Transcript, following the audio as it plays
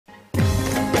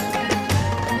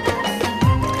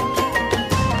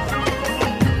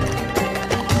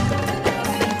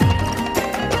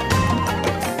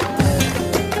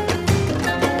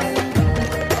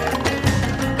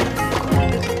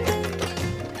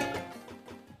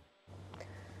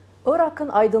Irak'ın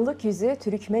aydınlık yüzü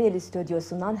Türkmeneli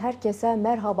stüdyosundan herkese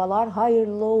merhabalar,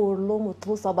 hayırlı, uğurlu,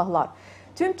 mutlu sabahlar.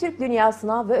 Tüm Türk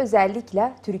dünyasına ve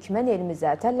özellikle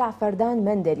Türkmenelimize, Tellahfer'den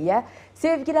Mendeli'ye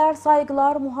sevgiler,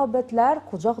 saygılar, muhabbetler,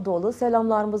 kucak dolu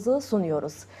selamlarımızı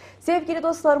sunuyoruz. Sevgili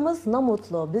dostlarımız, ne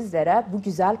mutlu bizlere bu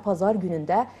güzel pazar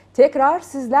gününde tekrar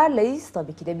sizlerleyiz.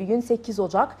 Tabii ki de bir gün 8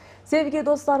 Ocak. Sevgili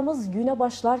dostlarımız, güne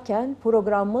başlarken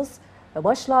programımız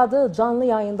başladı. Canlı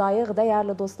yayındayız.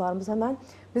 Değerli dostlarımız hemen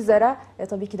bizlere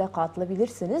tabii ki de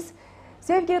katılabilirsiniz.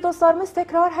 Sevgili dostlarımız,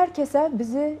 tekrar herkese,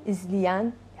 bizi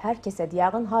izleyen herkese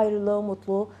diyelim hayırlı,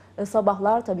 mutlu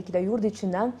sabahlar. Tabii ki de yurt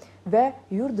içinden ve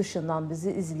yurt dışından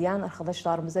bizi izleyen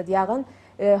arkadaşlarımıza diyelim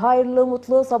hayırlı,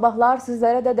 mutlu sabahlar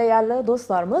sizlere de değerli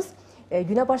dostlarımız.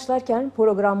 Güne başlarken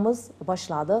programımız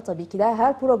başladı. Tabii ki de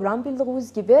her program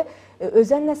bildiğiniz gibi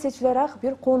özenle seçilerek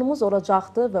bir konumuz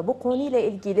olacaktı ve bu konuyla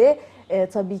ilgili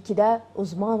tabii ki de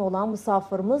uzman olan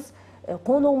misafirimiz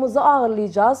konuğumuzu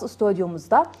ağırlayacağız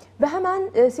stüdyomuzda. Ve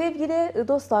hemen sevgili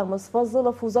dostlarımız, fazla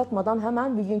laf uzatmadan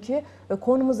hemen bugünkü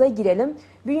konumuza girelim.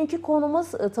 Bugünkü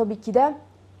konumuz tabii ki de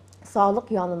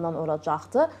sağlık yanından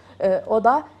olacaktı. O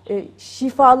da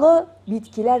şifalı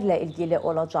bitkilerle ilgili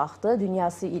olacaktı,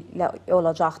 dünyası ile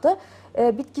olacaktı.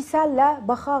 Bitkiselle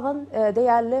bakalım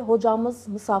değerli hocamız,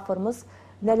 misafirimiz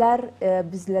neler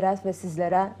bizlere ve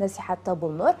sizlere nasihatta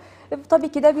bulunur. Tabii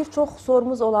ki de birçok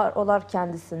sorumuz olar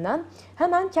kendisinden.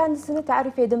 Hemen kendisini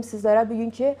tarif edeyim sizlere.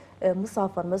 Bugünkü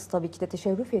misafirimiz tabii ki de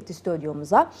teşerrüf etti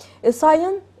stüdyomuza.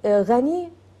 Sayın Gani,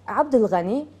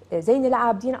 Abdülgani,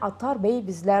 Zeynelabdin Aktar Bey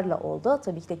bizlerle oldu.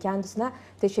 Tabii ki de kendisine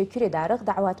teşekkür ederiz.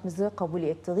 Davetimizi kabul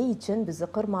ettiği için bizi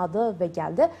kırmadı ve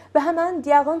geldi. Ve hemen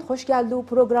diyelim hoş geldi bu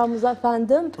programımıza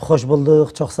efendim. Hoş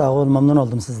bulduk. Çok sağ olun. Memnun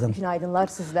oldum sizden. Günaydınlar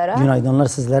sizlere. Günaydınlar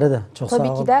sizlere de. Çok tabii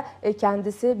sağ olun. Tabii ki de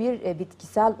kendisi bir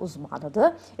bitkisel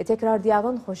uzmanıdır. Tekrar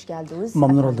diyelim hoş geldiniz. Memnun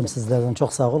efendim. oldum sizlerden.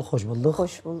 Çok sağ ol. Hoş bulduk.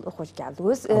 Hoş bulduk. Hoş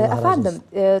geldiniz. Allah Efendim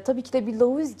tabii ki de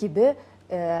bildiğiniz gibi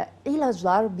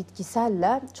ilaçlar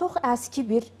bitkiselle çok eski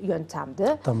bir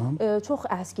yöntemdi. Tamam. Çok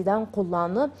eskiden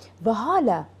kullanılır ve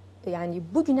hala yani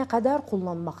bugüne kadar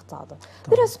kullanmaktadır.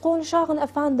 Tamam. Biraz konuşalım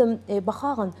efendim,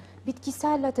 bakalım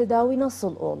bitkiselle tedavi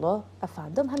nasıl olur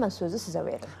efendim? Hemen sözü size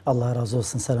veririm. Allah razı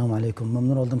olsun. Selamun aleyküm.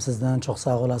 Memnun oldum sizden. Çok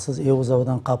sağ olasınız.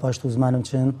 Evuzavdan kapaştı uzmanım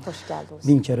için. Hoş geldiniz.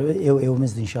 Bin kere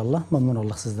evimizdi inşallah. Memnun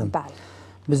olduk sizden. Bəli.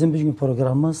 Bizim bugün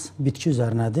programımız bitki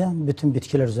üzerinedir. Bütün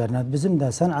bitkiler üzerine. Bizim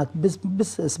de sanat, biz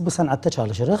bu sanatta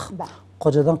çalışırız. Bəli.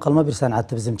 Kocadan kalma bir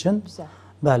sanattı bizim için. Güzel.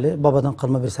 Bəli, babadan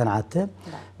kalma bir sanattı.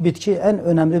 Bitki en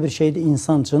önemli bir şeydi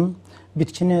insan için.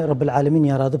 Bitkini Rabbil Alemin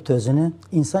yaradıp da özünü,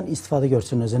 insan istifade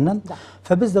görsün özünden.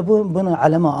 Ve biz de bunu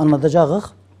aleme anlatacağız.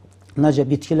 Nece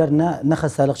bitkiler ne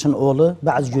hastalık için oğlu,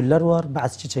 bazı güller var,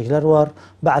 bazı çiçekler var,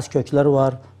 bazı kökler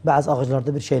var, bazı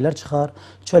ağaçlarda bir şeyler çıkar,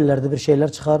 çöllerde bir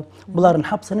şeyler çıkar. Bunların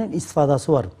hepsinin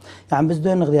istifadası var. Yani biz de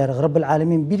öyle diyerek Rabbil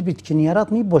Alemin bir bitkini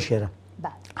yaratmayıp boş yere.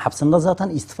 Hepsinde zaten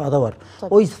istifade var.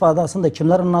 Tabii. O istifade aslında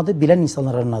kimlerin adı? Bilen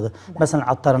insanların adı. Mesela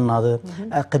Aktar'ın adı,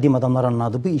 kadim adamların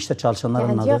adı, bu işte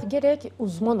çalışanların adı. Yani gerek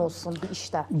uzman olsun bir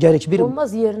işte. Gerek bir...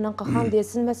 Olmaz yerinden kalkan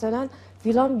desin mesela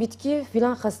filan bitki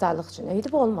filan hastalık için.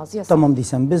 Neydi bu olmaz. Yasak. Tamam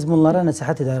diysen biz bunlara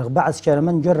nasihat ederiz. Bazı kere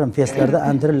ben görürüm fiyaslerde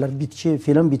endirirler bitki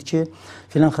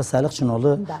filan hastalık için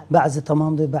olur. Bazı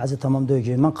tamamdır, bazı tamam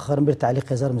değil. Ben kalkarım bir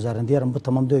talik yazarım üzerine diyelim bu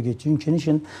tamam değil. Çünkü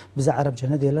için bize Arapça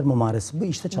ne diyorlar mumaresi. Bu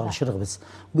işte çalışırız biz.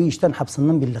 Bu işten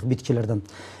hepsinden bildik bitkilerden.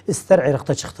 İster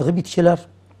Irak'ta çıktığı bitkiler,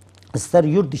 ister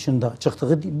yurt dışında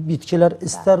çıktığı bitkiler,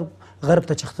 ister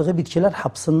garipte çıktığı bitkiler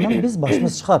hepsinden biz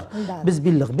başımız çıkar. Biz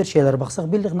bildik bir şeylere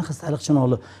baksak bildik ne hastalık için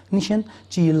olur. Niçin?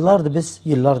 Ki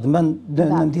yıllardır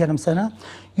ben diyelim sana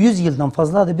 100 yıldan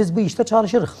fazladır biz bu işte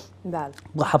çalışırız.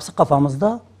 Bu hepsi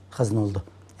kafamızda hazne oldu.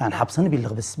 Yani hepsini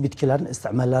bildik biz bitkilerin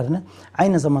istimallerini.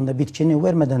 Aynı zamanda bitkini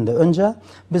vermeden de önce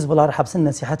biz bunları hepsini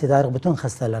nasihat ederiz bütün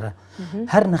hastalara.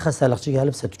 Her ne hastalıkçı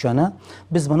gelipse dükkana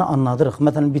biz bunu anladırız.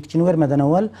 Mesela bitkini vermeden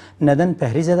evvel neden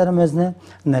pehriz ederim özne,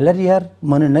 neler yer,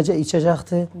 bunu nece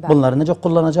içecekti, bunları nece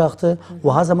kullanacaktı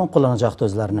ve her zaman kullanacaktı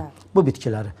özlerini. Bu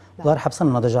bitkileri. Bunlar hepsini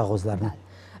anlatacak özlerini.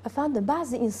 Efendim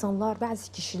bazı insanlar,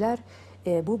 bazı kişiler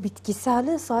bu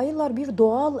bitkiseli sayılar bir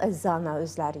doğal eczane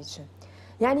özleri için.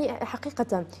 Yani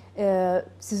hakikaten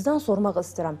sizden sormak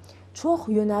isterim. Çok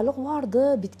yönelik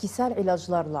vardı bitkisel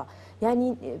ilaçlarla.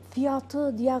 Yani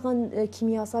fiyatı diğer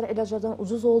kimyasal ilaçlardan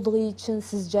ucuz olduğu için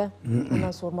sizce?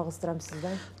 Hemen sormak isterim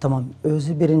sizden. Tamam.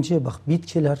 Özü birinci bak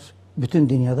bitkiler bütün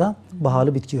dünyada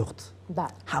bahalı bitki yoktu. Bəli.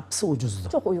 Hepsi ucuzdu.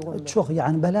 Çok uygundu. Çok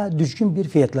yani böyle düzgün bir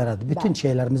fiyatlarıydı. Bütün Bəli.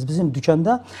 şeylerimiz bizim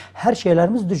dükkanda her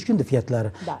şeylerimiz düzgündü fiyatları.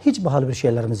 Bəli. Hiç pahalı bir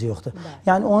şeylerimiz yoktu. Bəli.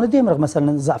 Yani onu demiyoruz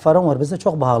mesela zaferan var bizde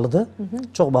çok pahalıdı.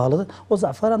 Çok pahalıdı. O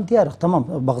zaferan diyerek tamam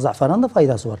bak zaferanın da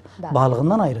faydası var. Bəli.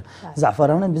 Pahalılığından ayrı. Bəli.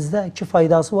 Zaferanın bizde iki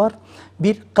faydası var.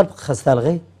 Bir kalp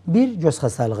hastalığı, bir göz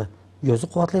hastalığı. Gözü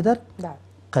kuvvetli eder. Bəli.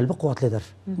 Kalbi kuvvetli eder.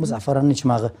 Bu zaferanın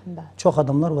içmeği. Çok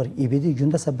adamlar var. İbidi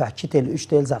günde sabah 2 TL, 3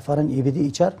 TL zaferan ibidi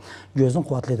içer. Gözün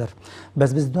kuvvetli eder.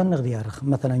 Biz dönük diyarıq.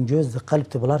 Mesela gözdü,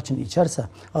 kalpti bunlar için içerse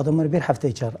adamlar bir hafta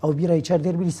içer. O bir ay içer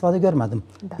diye bir istifade görmedim.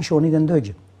 İş onu neden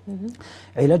dögü.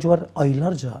 İlaç var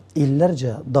aylarca,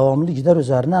 illerce devamlı gider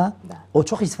üzerine o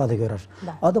çok istifade görür.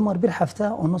 Adamlar bir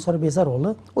hafta ondan sonra bezar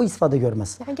olur. O istifade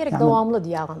görmez. Yani gerek devamlı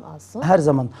diyağın alsın. Her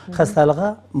zaman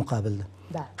hastalığa mukabildir.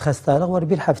 Hastalık var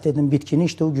bir haftadan bitkini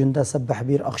işte o günde sabah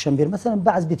bir akşam bir mesela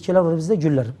bazı bitkiler var bizde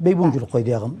güller. Beybun gülü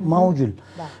koyduğum. Mao gül.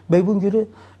 Beybun gülü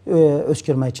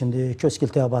öskürme içinde, köz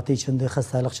iltihabatı içinde,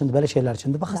 hastalık içinde böyle şeyler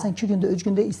içinde. Bak sen 2 günde 3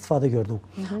 günde istifade gördük.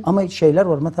 Ama şeyler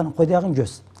var mesela koyduğum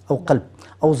göz, o kalp,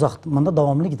 o zakt. Bunda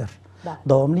devamlı gider.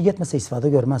 Devamlı gitmese istifade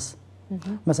görmez.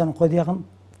 Mesela koyduğum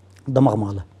damak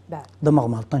malı. دماغ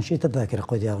مال تنشيط الذاكره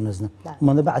قد يغنزنا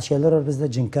من بعد şeyler var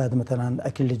bizde cinkad mesela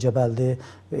akıllı cebeldi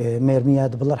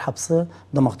mermiyad bunlar hapsı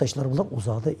damak taşları bunlar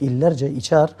uzadı illerce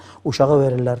içer uşağa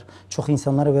verirler çok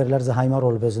insanlara verirler zahayma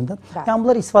rol bezinde yani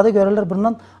bunlar istifade görürler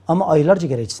bundan ama aylarca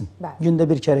gereksin günde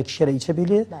bir kere 2 kere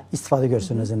içebilir istifade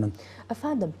görsün özünden.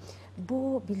 Efendim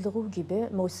bu bildiği gibi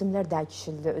mevsimler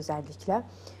değişildi özellikle.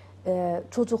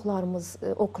 Çocuklarımız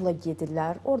okula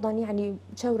gidirler. Oradan yani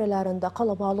çevrelerinde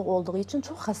kalabalık olduğu için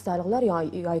çok hastalıklar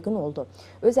yaygın oldu.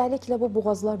 Özellikle bu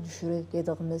boğazlar düşürü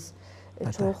dediğimiz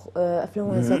çok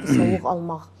influenza soğuk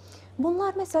almak.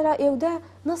 Bunlar mesela evde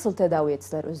nasıl tedavi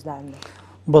ettiler özlerini?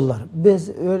 Bunlar biz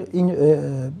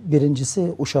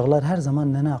birincisi uşaklar her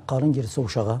zaman nene karın girisi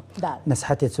uşağa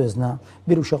nasihat et sözüne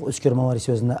bir uşak öskürme var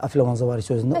sözüne influenza var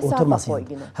sözüne oturmasın.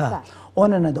 O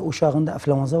nene de uşağında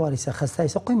influenza var ise hasta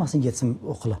ise koymasın gitsin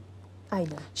okula. Aynen.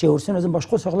 Şey olsun özün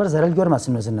başka uşaklar zarar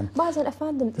görmesin özünden. Bazen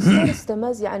efendim ister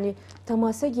istemez yani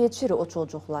temasa geçirir o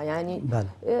çocukla yani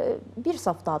bir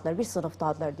saftadılar bir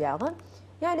sınıftadılar diyelim.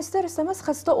 Yani ister istemez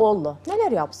hasta oldu.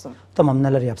 Neler yapsın? Tamam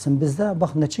neler yapsın. Bizde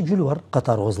bak neçe gül var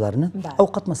katar ağızlarını.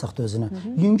 O katmasak da özüne.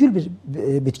 Yüngül bir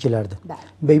bitkilerdi.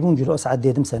 Beybun gülü o saat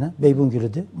dedim sana. Beybun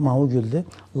gülüdü, mavi güldü,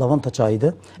 lavanta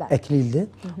çayıydı, eklildi,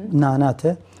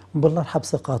 nanate. Bunlar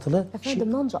hapse katılı.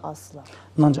 Efendim nanca alsınlar.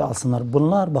 Nanca alsınlar.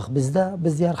 Bunlar bak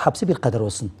biz diğer hapsi bir kadar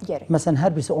olsun. Gerek. Mesela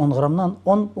her birisi 10 gramdan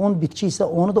 10 bitki ise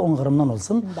onu da 10 gramdan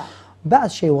olsun.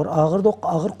 Bazı şey var ağır da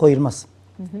ağır koyulmaz.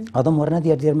 Adam var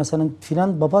ne diyor mesela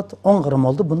filan babat 10 gram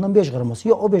oldu bundan 5 gram olsun.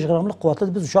 Ya o 5 gramlık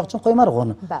kuvvetli biz uşak için koymarız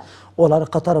onu. Onları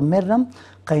katarım merrem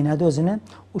kaynadı özüne.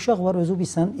 Uşak var özü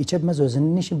bilsen içemez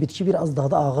özünün için bitki biraz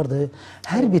daha da ağırdı.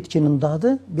 Her bitkinin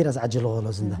tadı biraz acılı olur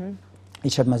özünde.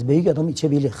 İçemez. Büyük adam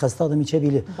içebilir, hasta adam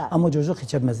içebilir. Ama çocuk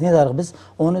içemez. Ne deriz biz?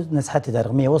 Onu nasihat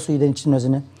ederiz. Meyve suyundan için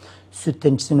özüne,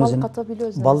 sütten için özüne,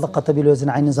 bal da katabilir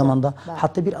özüne aynı zamanda.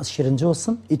 Hatta biraz şirince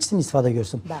olsun, içsin istifade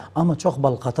görsün. Ama çok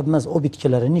bal katamaz o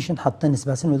bitkilerin için hatta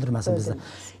nisbesini öldürmesin bizde.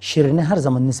 Şirini her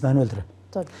zaman nisbeni öldürür.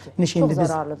 Tabii ki. Çok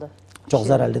zararlıdır. Çok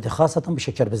zararlıdır. Hasatan bir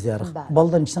şeker biz diyarız.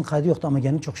 Baldan içsin kaydı yoktu ama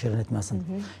gene çok şirin etmesin.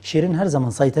 Şirin her zaman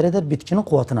sayıtar eder bitkinin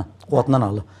kuvvetinden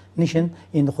alır. Nişin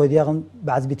indi koyduğun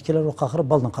bazı bitkiler o kahır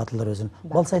baldan katılır özünü.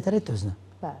 Bal sayıtar etti özünü.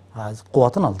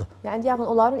 Kuvvetini aldı. Yani diyelim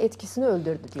onların etkisini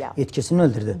öldürdü diye. Etkisini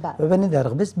öldürdü. Ve ben ne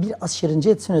deriz biz biraz şirince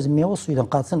etsin özünü meyve suyuyla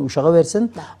katsın uşağa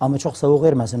versin ama çok soğuk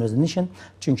vermesin özünü. Nişin?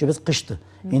 Çünkü biz kıştı.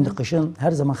 Şimdi kışın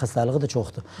her zaman hastalığı da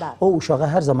çoktu. O uşağa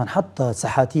her zaman hatta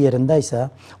sıhhati yerindeyse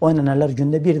o neler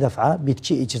günde bir defa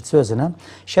bitki içirtse özüne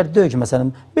şart diyor ki mesela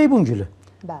beybun gülü.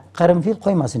 Karanfil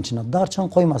koymasın içine, darçın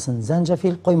koymasın,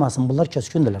 zencefil koymasın. Bunlar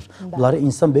keskündüler. Bunları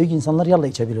insan, büyük insanlar yalla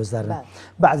içebilir özlerine.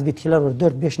 Bazı bitkiler var,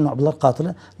 4-5 noktalar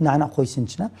katılı, nane koysun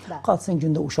içine. Katsın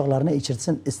günde uşaklarına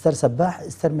içirsin. İster sabah,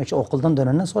 ister okuldan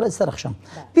dönenden sonra, ister akşam.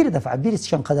 Bir defa, bir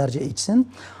içken kadarca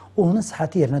içsin, onun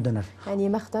sıhhati yerine döner. Yani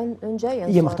yemekten önce,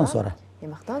 yani yemekten sonra.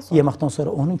 Yemekten sonra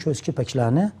onun köskü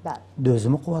peklerini,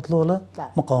 dözümü kuvvetli olur,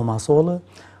 mukaveması olur.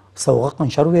 Soğuğa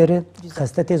kanşar verir,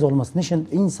 hasta tez olmasın için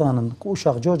insanın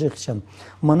uşak çocuk için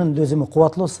manın dözümü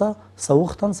kuvvetli olsa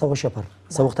soğuktan savaş yapar.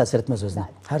 Soğuk tesir etmez özüne.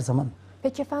 Her zaman.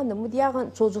 Peki efendim bu diğer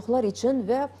çocuklar için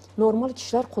ve normal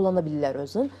kişiler kullanabilirler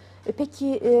özün.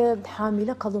 Peki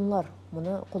hamile kadınlar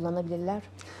bunu kullanabilirler?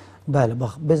 Bəli, bax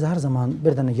biz her zaman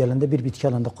bir dənə gələndə bir bitki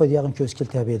alanda qoyduğun köskil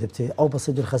təbii edibdi. Av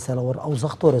bası bir xəstəlik var, av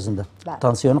uzaqda var özündə.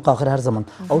 Tansiyonu qalxır her zaman.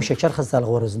 Av şeker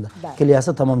xəstəliyi var özündə.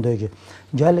 Kiliyası tamam döyücü.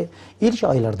 Gəl ilk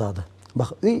aylardadır.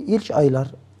 Bax ilk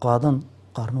aylar qadın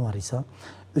qarnı var ise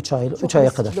 3 aya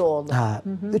kadar. riskli olur.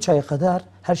 3 aya kadar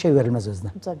her şey verilmez özüne.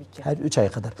 Tabii ki. Her 3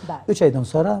 aya kadar. Bəli. 3 aydan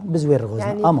sonra biz veririz özüne.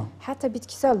 Yani Ama hatta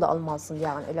bitkisel de almalısın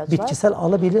yani ilaclar. bitkisel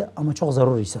alabilir ama çok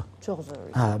zaruri ise. Çok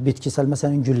zaruri. Bitkisel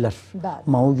mesela güller. Bəli.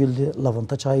 Mavu güldü,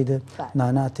 lavanta çayıydı, Bəli.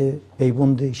 nanatı,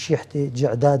 beybundu, şihti,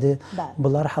 ci'dadı. Bəli.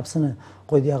 Bunlar hepsini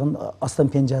koyduğun aslan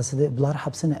penceresidir. Bunlar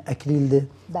hepsini ekrildi.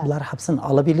 Bəli. Bunlar hepsini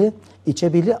alabilir,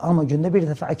 içebilir ama günde bir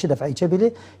defa, 2 defa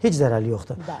içebilir. Hiç zararı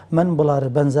yoktur. Bəli. Ben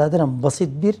bunları benzedirim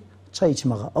basit bir çay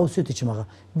içmeye, o süt içmeye.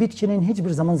 Bitkinin hiçbir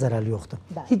zaman zararı yoktu.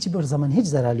 Bəli. Hiçbir zaman hiç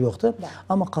zararı yoktu. Bəli.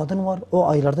 Ama kadın var o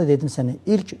aylarda dedim sana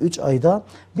ilk 3 ayda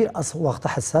biraz vakti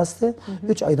hassastı.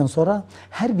 3 aydan sonra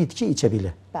her bitki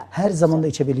içebilir. Bəli. Her zaman da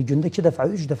içebilir. Günde 2 defa,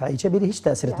 3 defa içebilir. Hiç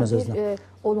tesir etmez Yani özüne. bir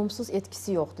olumsuz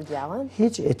etkisi yoktu diyelim.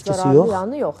 Hiç etkisi Zararlı yok.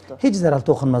 yanı yoktu. Hiç zarar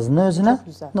dokunmaz ne özüne Çok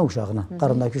güzel. ne uşağına.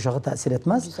 Karındaki uşağı tesir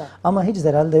etmez. Güzel. Ama hiç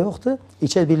zararı da yoktu.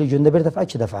 İçebilir günde 1 defa,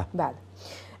 2 defa. Bəli.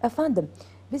 Efendim,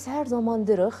 biz her zaman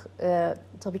diyoruz,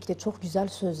 tabii ki de çok güzel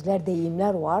sözler,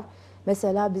 deyimler var.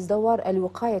 Mesela bizde var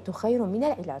el-vikayetu hayrun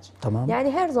minel ilac. Tamam.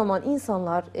 Yani her zaman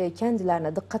insanlar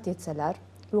kendilerine dikkat etseler,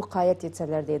 vikayet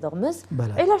etseler dediğimiz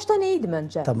Bəli. ilaçtan iyiydi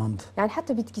bence. Tamamdır. Yani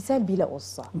hatta bitkisel bile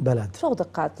olsa. Belədir. Çok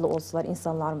dikkatli olsalar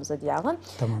insanlarımıza diyelim.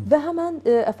 Tamam. Ve hemen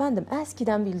efendim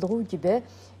eskiden bildiği gibi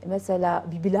mesela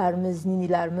bibilerimiz,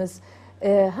 ninilerimiz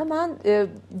hemen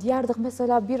diyerdik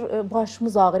mesela bir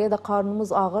başımız ağrır ya da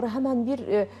karnımız ağrır hemen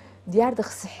bir diyerdik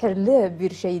sihirli bir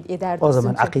şey ederdik. O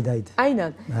zaman akideydi.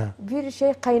 Aynen. Ha. Bir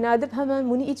şey kaynadıp hemen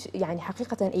bunu iç yani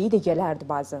hakikaten iyi de gelerdi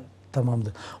bazen.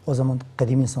 Tamamdır. O zaman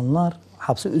kadim insanlar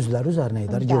hapsi üzüler üzerine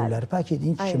eder. Göller pek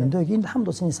iyiydi. Şimdi de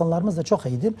hamdolsun insanlarımız da çok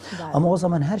iyiydi. Ama o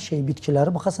zaman her şey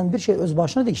bitkileri bakarsan bir şey öz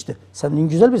başına değişti. Senin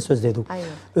güzel bir söz dedi.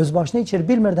 Öz başına içeri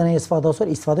bilmeden istifade sonra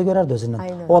istifade görerdi özünden.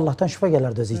 Aynen. O Allah'tan şifa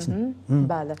gelirdi özü için.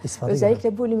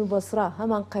 Özellikle bu limi basra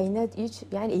hemen kaynat iç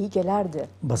yani iyi gelerdi.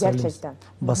 Gerçekten.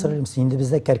 Basra limsi. Şimdi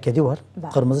bizde kerkedi var.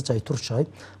 Kırmızı çay, turş çay.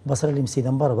 Basra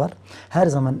limsiden var. Her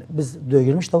zaman biz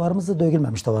dögülmüş de varımızdı,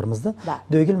 dögülmemiş de varımızdı.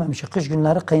 Dögülmemiş kış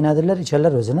günleri kaynadırlar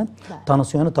içerler özüne.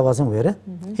 Tansiyonu tavazın verir.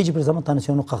 Hiçbir zaman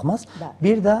tansiyonu kalkmaz.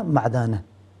 Bir de madane.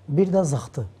 Bir de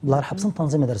zahtı. Bunlar hepsini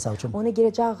tanzim eder savcım. Ona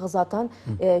gireceğiz zaten.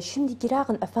 Şimdi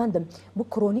girelim efendim bu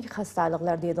kronik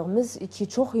hastalıklar dediğimiz ki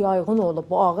çok yaygın olup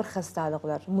bu ağır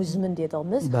hastalıklar, müzmin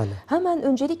dediğimiz. Bəli. Hemen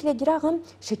öncelikle girelim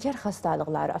şeker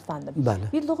hastalıkları efendim.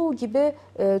 Bəli. Bildiği gibi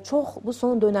çok bu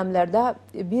son dönemlerde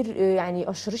bir yani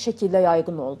aşırı şekilde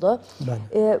yaygın oldu.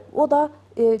 O da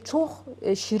çok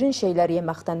şirin şeyler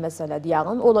yemekten mesela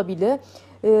diyelim olabilir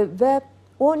ve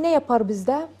o ne yapar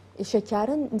bizde?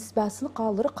 Şekerin nisbesini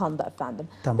kaldırır kanda efendim.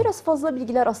 Tamam. Biraz fazla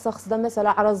bilgiler alsak sizden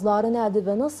mesela arazları nedir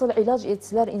ve nasıl ilaç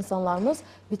etseler insanlarımız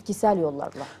bitkisel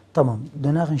yollarla. Tamam.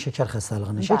 Döneğin şeker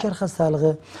hastalığına. Şeker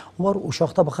hastalığı var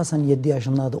uşakta bakarsan 7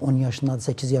 yaşındadır, 10 yaşındadır,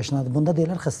 8 yaşındadır. Bunda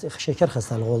deyirler şeker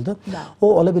hastalığı oldu.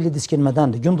 O olabilir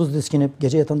diskinmedendi. Gündüz diskinip,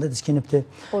 gece yatanda diskinipti.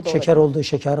 Şeker oldu,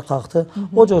 şekeri kalktı.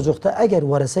 O çocukta eğer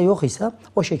varese yok ise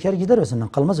o şeker gider özünden,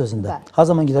 kalmaz özünde. Ha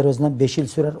zaman gider özünden 5 yıl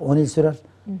sürer, 10 yıl sürer.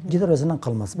 Gider özünden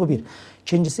kalmaz. Bu bir.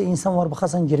 İkincisi insan var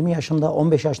bakarsan 20 yaşında,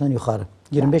 15 yaşından yukarı.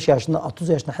 25 yaşında, 30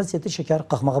 yaşında hissiyeti şeker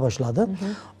kalkmaya başladı.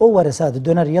 O varesadi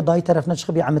döner ya dayı tarafına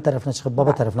çıkıp ya ammi tarafına çıkıp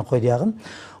baba tarafına koyduğun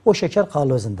o şeker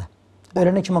kalır özünde.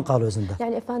 Ölene kimin kalır özünde?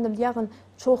 Yani efendim diyelim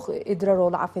çok idrar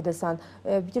olur affedersen.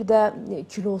 Bir de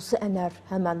kilosu ener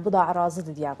hemen bu da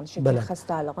arazıdır diyelim şeker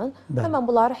hastalığın. Hemen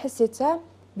bunları hissetse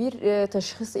bir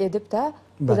teşhis edip de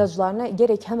ilaçlarına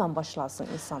gerek hemen başlasın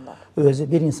insanlar.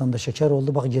 Bir insanda şeker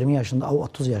oldu bak 20 yaşında,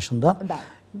 30 yaşında.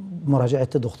 Müracaat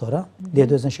etti doktora.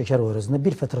 Dedi özünden şeker var özünde.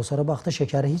 Bir fetre sonra baktı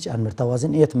şekeri hiç emir,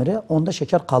 tavazın etmiri. Onda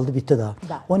şeker kaldı bitti daha.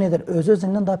 O nedir?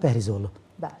 Özünden daha pehrizi olur.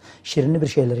 Şirinli bir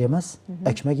şeyler yemez,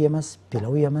 ekmek yemez,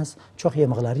 pilav yemez, çok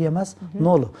yemekleri yemez. Ne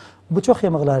olur? Bu çok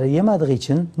yemekleri yemediği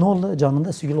için ne oldu?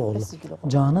 Canında sügülük oldu.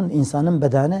 Canın, insanın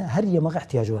bedeni her yemeğe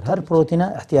ihtiyacı var. Her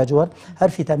proteine ihtiyacı var.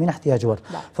 Her vitamine ihtiyacı var.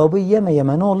 Ve bu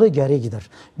yeme ne olur? Geriye gider.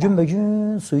 Gün be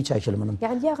gün suyu çekilmenin.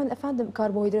 Yani yakın efendim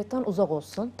karbonhidrattan uzak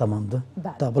olsun. Tamamdı.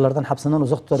 Bunlardan hepsinden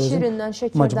uzak tutar özün. Şirinden,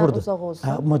 şekerden uzak olsun.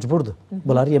 Mecburdu.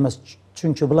 Bunlar yemez.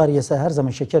 Çünkü bunlar yese her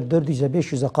zaman şeker 400'e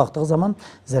 500'e kalktığı zaman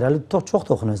zararlı çok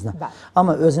dokun özüne.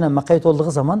 Ama özüne makayet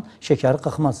olduğu zaman şekeri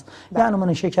kalkmaz. Yani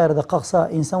bunun şekeri de kalksa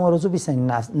insan var özü bir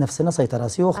senin nefsine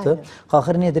saytarası yoktu.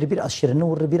 Kalkır nedir? Biraz şirini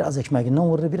vurur, biraz ekmeğinden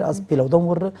vurur, biraz pilavdan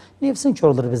vurur. Nefsin kör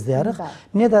olur biz diyerek.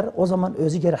 Ne der? O zaman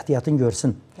özü geri ihtiyatını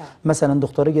görsün. Mesela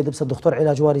doktora gidipse doktor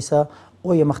ilacı var ise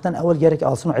o yemekten evvel gerek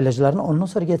alsın o ilaclarını ondan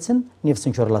sonra geçsin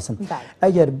nefsin kör olasın.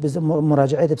 Eğer bize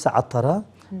müracaat edipse Aktar'a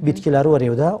Bitkileri var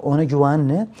evde. Ona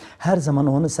güvenli. Her zaman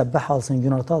onu sabah alsın,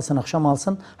 günorta alsın, akşam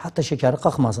alsın. Hatta şekeri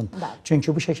kalkmasın.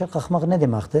 Çünkü bu şeker kalkmak ne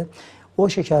demekti? O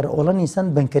şekeri olan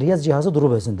insan benkriyaz cihazı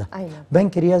durur özünde.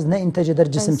 Benkriyaz ne intaj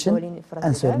eder cisim için?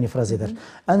 Insülin ifraz eder.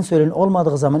 Insülin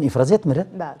olmadığı zaman ifraz etmir.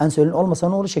 Insülin olmasa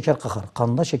ne olur? Şeker kalkar.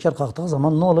 Kanında şeker kalktığı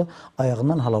zaman ne olur?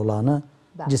 Ayağından halavlanı,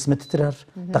 cismi titrer,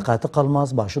 takatı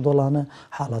kalmaz, başı dolanı,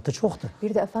 halatı çoktur.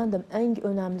 Bir de efendim en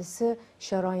önemlisi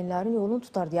şerainlerin yolunu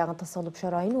tutar. Yani tasarruf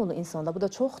şerain yolu insanda. Bu da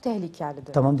çok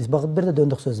tehlikelidir. Tamam biz bakın bir de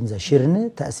döndük sözümüze. Şirini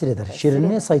tesir eder.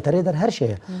 Şirini saytara eder her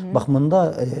şeye. Bak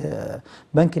bunda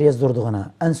benkriyaz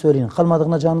durduğuna, insülin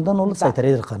kalmadığına canından olur saytara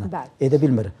eder kanı.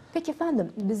 Edebilmir. Peki efendim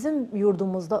bizim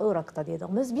yurdumuzda Irak'ta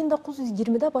dediğimiz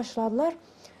 1920'de başladılar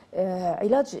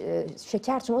ilaç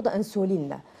şeker için o da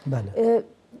insülinle.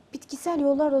 Bitkisel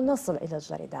yollarla nasıl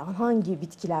ilaçlar eder? Hangi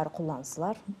bitkiler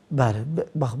kullansılar? Bəli,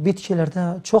 bak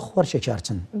bitkilerde çok var şeker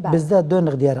için. Bizde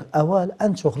dönük diğer evvel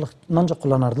en çoğunlukla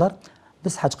kullanırlar.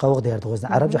 Biz haç kavuk derdik o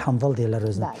yüzden. Arapça hamdal derler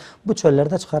özünde. Bu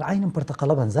çöllerde çıkar aynı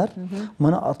portakala benzer.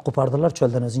 Bunu kopardılar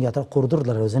çölden özünü yatır,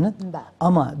 kurdurdular özünü.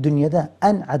 Ama dünyada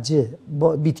en acı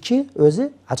bitki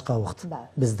özü haç kavuktu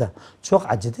bizde.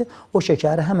 Çok acıdı. O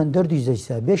şekeri hemen 400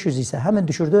 ise 500 ise hemen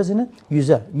düşürdü özünü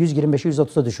 100'e, 125'e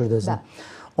 130'a düşürdü özünü.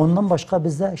 Ondan başka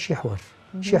bizde şih var.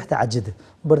 Şih de acıdı.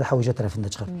 Burada havuca tarafında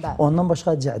çıkar. Ondan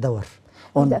başka cədə var.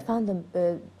 Bir de efendim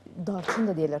darçın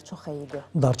da diyorlar çok iyiydi.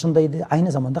 Darçın da iyiydi.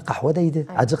 Aynı zamanda kahve de iyiydi.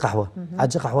 Acı kahve.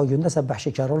 Acı kahve günde sabah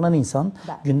şekeri olan insan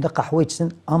günde kahve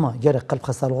içsin ama gerek kalp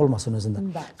hastalığı olmasın özünde.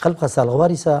 Kalp hastalığı var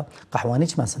ise kahveni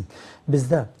içmesin.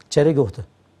 Bizde çörek otu,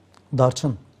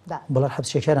 darçın. Bunlar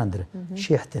hepsi şekerendir.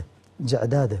 Şihti,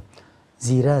 cədədi,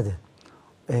 zirədi.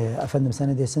 Efendim sen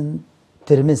ne desin?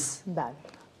 Tirmiz.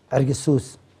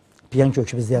 Ergüsüz, piyan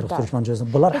kökü biz diğer Türkmence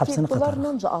özünde. Bunlar hepsini katar. Peki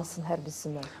bunlar nonca alsın her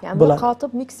birisinden? Yani bunu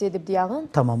katıp mix edip diyağın?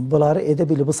 Tamam, bunları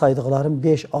edebilir bu saydıkların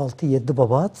 5, 6, 7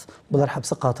 babat. Bunlar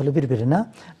hepsi katılı birbirine.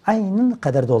 Aynı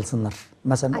kadar da olsunlar.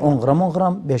 Mesela 10 gram 10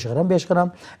 gram, 5 gram 5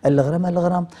 gram, 50 gram 50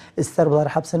 gram. İster bunlar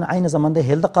hepsini aynı zamanda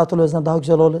helde katılı özünden daha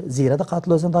güzel olur. Zirede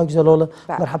katılı özünden daha güzel olur.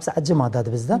 Bunlar hepsi acı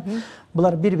maddedir bizde.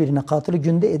 Bunlar birbirine katılı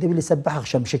günde edebilir sabah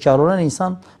akşam şeker olan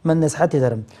insan ben nasihat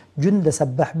ederim. Günde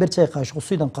sabah bir çay kaşığı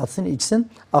suydan katsın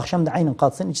içsin. Akşam da aynen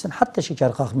katsın içsin. Hatta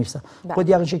şeker kalkmışsa.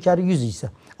 Kodiyağın şekeri 100 ise.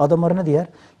 Adamlar ne diyor?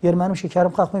 Yer benim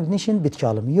şekerim kalkmıyor. Niçin bitki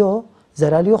alım? Yok.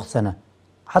 Zararı yok sana.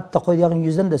 Hatta koyduğun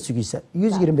 100'den de su ise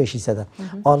 125 ise de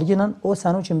algıyla o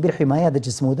senin için bir himayedir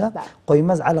cismuda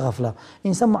koymaz al gafla.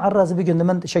 İnsan muarrazı bir günde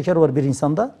ben şeker var bir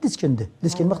insanda diskindi.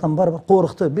 Diskinmekten var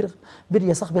korktu bir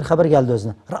yasak bir haber geldi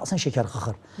özüne. Ra'san şeker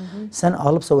kalkar. Sen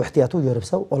alıpsa o ihtiyatı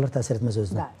görüpse olur tesir etmez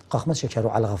özüne. Kalkmaz şeker o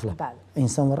al gafla.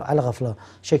 İnsan var al gafla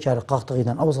şeker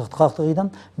kalktığından avzat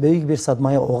kalktığından büyük bir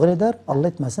sadmaya uğur eder. Allah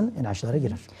etmesin inançlara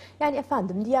girer. Yani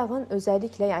efendim diyağın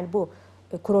özellikle yani bu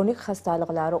kronik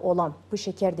hastalıkları olan bu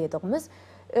şeker dediğimiz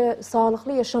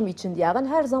sağlıklı yaşam için diyağın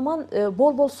her zaman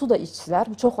bol bol su da içsinler.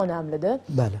 Bu çok önemlidir.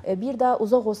 Bir de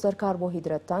uzak olsunlar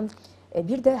karbohidrattan.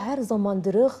 Bir de her zaman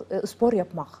dırıq spor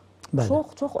yapmak.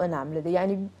 Çok önemlidir.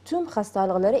 Yani tüm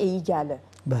hastalıklara iyi gelir.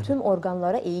 Tüm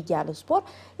organlara iyi gelir spor.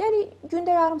 Yani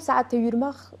günde yarım saatte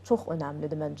yürümek çok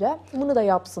önemlidir bence. Bunu da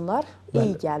yapsınlar.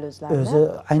 İyi gelir özlerine.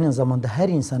 Özü aynı zamanda her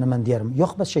insana ben diyelim.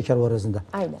 Yok bas şeker var özünde.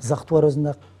 Zakt var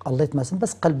özünde. Allah etmesin.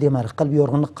 Bas kalp demer. Kalp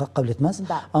yorgunluk kabul etmez.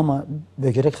 Ama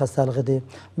böbrek hastalığıdır.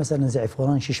 Mesela zayıf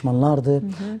olan şişmanlardı.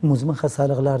 Muzmun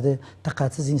hastalıklardı.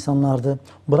 Takatsiz insanlardı.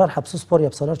 Bunlar hepsi spor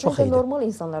yapsalar çok iyidir. Normal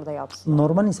insanlar da yapsınlar.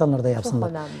 Normal insanlar da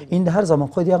yapsınlar. Şimdi her zaman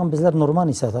koyduğum bizler normal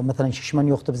ise mesela şişman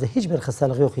yoktu bizde hiçbir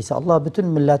hastalık yok ise Allah bütün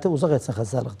milleti uzak etsin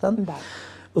hastalıktan.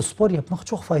 Spor yapmak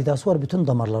çok faydası var bütün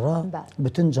damarlara,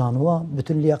 bütün canıva,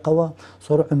 bütün liyakava,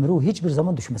 sonra ömrü hiçbir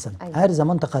zaman düşmesin. Her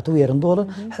zaman takatı yerinde olur.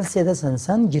 Hissedersen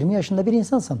sen 20 yaşında bir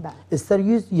insansın. İster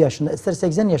 100 yaşında, ister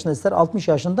 80 yaşında, ister 60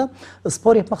 yaşında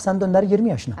spor yapmak senden döner 20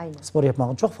 yaşına. Spor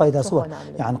yapmanın çok faydası var.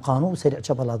 Yani kanı seri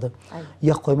çabaladı.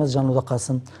 Yağ koymaz canlıda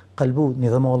kalsın, kalbi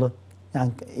nizam olur.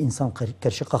 Yani insan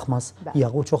karşı kalkmaz,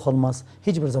 yağı çok olmaz,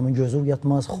 hiçbir zaman gözü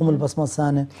yatmaz, humul basmaz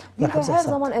seni. Bir de her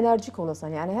zaman enerjik olasın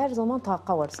yani her zaman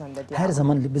takka var sende. Her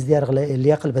zaman biz diğer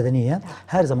liyakıl bedeniye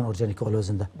her zaman organik ol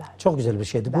özünde. Çok güzel bir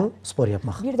şeydi bu spor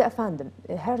yapmak. Bir de efendim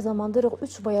her zamandır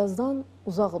 3 beyazdan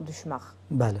uzak düşmek.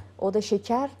 O da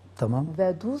şeker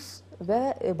ve tuz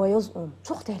ve beyaz un.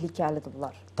 Çok tehlikelidir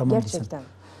bunlar. Gerçekten.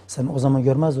 Sen o zaman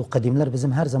görmez o kadimler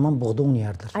bizim her zaman buğda unu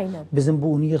yerdir. Bizim bu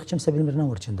unu yer kimse bilmir ne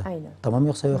var içinde. Tamam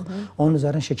yoksa yok. Onun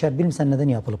üzerine şeker bilmesen neden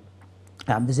yapılıp.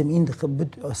 Yani bizim indi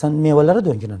sen meyvelere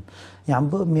döngünün.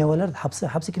 Yani bu meyveler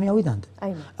hapsi kimyavidendi.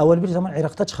 Evvel bir zaman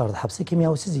Irak'ta çıkardı. Hapsi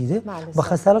kimyavsiziydi.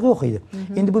 Bak hastalık yok idi.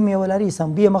 Şimdi bu meyveleri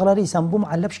yesen, bu yemekleri yesen, bu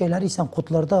muallep şeyleri yesen,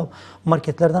 kutularda,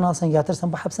 marketlerden alsan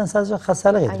getirsen bu hapsen sadece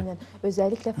hastalık edir. Aynen.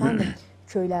 Özellikle efendim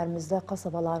köylerimizde,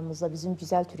 kasabalarımızda, bizim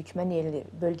güzel Türkmeneli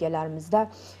bölgelerimizde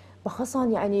bakasan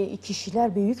yani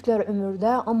kişiler büyükler ömürde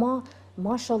ama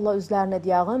maşallah üzerine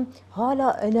diyağım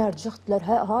hala enerjikler,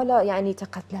 hala yani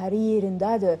takatları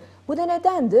yerindedir. Bu da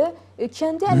nedendi?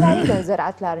 Kendi elleriyle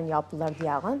ziraatlerini yaptılar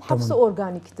diyağım. Hepsi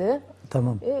organikti.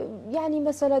 Tamam. Yani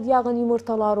mesela diyağın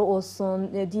yumurtaları olsun,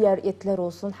 diğer etler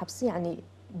olsun hepsi yani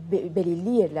belirli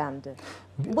yerlendi.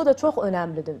 Bu da çok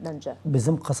önemlidir bence.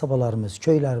 Bizim kasabalarımız,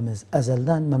 köylerimiz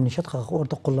ezelden memleket halkı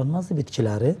orada kullanmazdı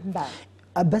bitkileri.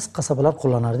 Bes kasabalar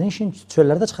kullanırdı. Şimdi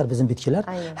çöllerde çıkar bizim bitkiler.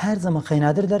 Aynen. Her zaman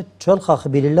kaynadırlar. Çöl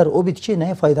halkı bilirler o bitki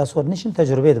neye faydası var. Niçin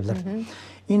tecrübe edirler.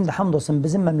 Şimdi hamdolsun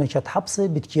bizim memleket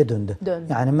hapsi bitkiye döndü.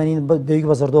 Yani ben büyük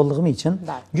pazarda olduğum için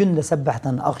günde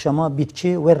sabahtan akşama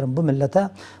bitki veririm bu millete.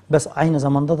 Bes aynı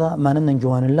zamanda da benimle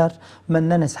güvenirler.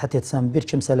 Benden nasihat etsem bir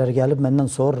kimseler gelip benden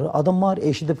sorur. Adam var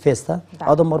eşidip festa.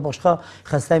 Adam var başka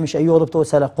hastaymış iyi olup da o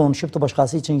selah konuşup da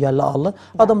başkası için geldi aldı.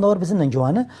 Adam da var bizimle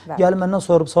güveni. Gelip benden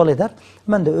sorup sual eder.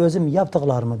 Ben de özüm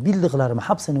yaptıklarımı, bildiklerimi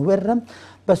hepsini veririm.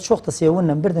 Bes çok da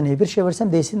sevinle bir şey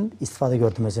versem değilsin istifade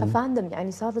gördüm özümle. Efendim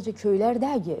yani sadece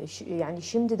köylerde yani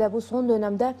şimdi de bu son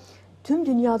dönemde tüm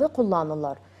dünyada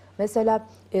kullanırlar. Mesela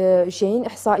şeyin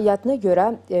ihsaiyatına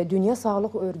göre Dünya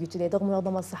Sağlık Örgütü dediği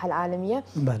Münazama Sıhhal Alemiye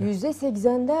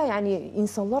 %80'de yani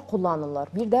insanlar kullanırlar.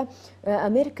 Bir de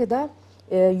Amerika'da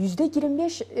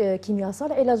 %25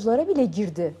 kimyasal ilaçlara bile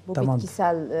girdi bu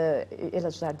bitkisel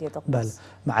ilaçlar dediğimiz.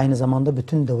 Aynı zamanda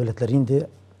bütün devletler indi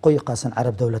koy kalsın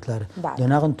Arap devletleri.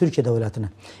 Dönağın Türkiye devletine.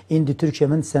 İndi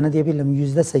Türkiye'nin sene diyebilirim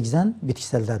 %80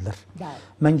 bitkisellerdiler.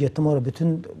 Ben gittim oraya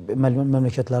bütün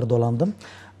memleketleri dolandım.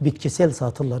 Bitkisel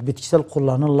satırlar, bitkisel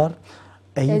kullanırlar.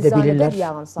 İyi de bilirler.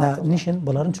 Niçin?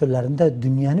 Bunların çöllerinde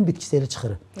dünyanın bitkiseli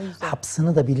çıkırı.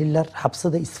 Hapsını da bilirler,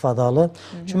 hapsı da istifadalı.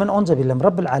 Çünkü ben onca bilirim.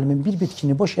 Rabbül Alemin bir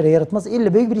bitkini boş yere yaratmaz.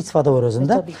 İlla büyük bir istifada var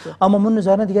özünde. Ama bunun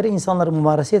üzerine diğer insanları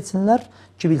mümarese etsinler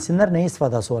ki bilsinler ne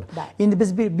istifadası var. Şimdi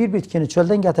biz bir bitkini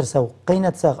çölden getirsek,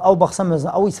 kaynatsak, av baksam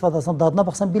özüne, av istifadasına, dadına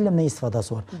baksam bilmem ne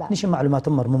istifadası var. Niçin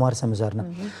malumatım var mümaresem üzerine.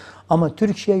 Ama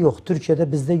Türkiye yok.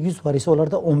 Türkiye'de bizde 100 var ise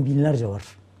onlarda 10 binlerce var.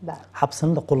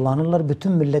 Hapsını da kullanırlar.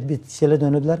 Bütün millet bitkisele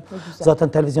dönüdüler. Zaten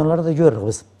televizyonlarda da görürüz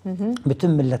biz.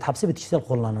 Bütün millet hapsi bitkisel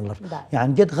kullanırlar.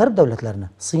 Yani git garip devletlerine.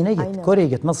 Çin'e git, Kore'ye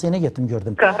gitme, Çin'e gittim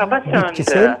gördüm.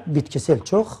 Bitkisel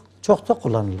çok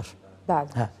kullanılır.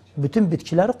 Bütün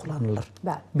bitkileri kullanırlar.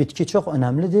 Bitki çok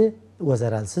önemlidir ve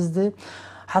zararsızdır.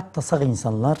 Hatta sağ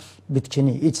insanlar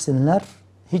bitkini içsinler.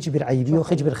 Hiçbir ayıbı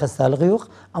yok, hiçbir hastalığı yok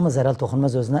ama zarar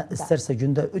dokunmaz özüne. İsterse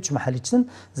günde 3 mahal için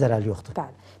zarar yoktur.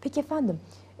 Peki efendim,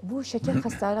 bu şeker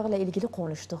hastalığıyla ilgili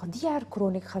konuştuk. Diğer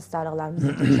kronik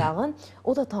hastalıklarımızı geçen,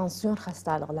 o da tansiyon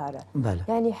hastalıkları.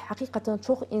 Yani hakikaten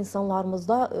çok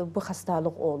insanlarımızda bu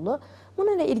hastalık oldu.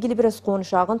 Bununla ilgili biraz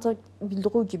konuşalım.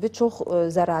 Bildiği gibi çok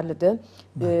zararlıdır.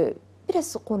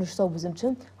 Biraz konuşsak bizim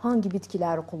için hangi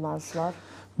bitkileri kullansınlar?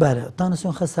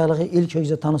 Tansiyon hastalığı ilk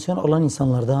önce tansiyon olan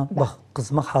insanlarda bak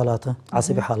kızmak halatı,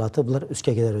 asabi halatı bunlar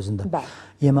üstke gider özünde.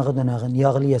 Yemeğe döneğin,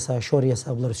 yağlı yesa, şor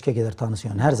yesa bunlar üstke gider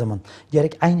tansiyon her zaman.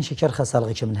 Gerek aynı şeker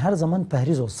hastalığı için her zaman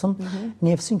pehriz olsun,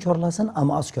 nefsin körlasın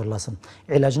ama az körlasın.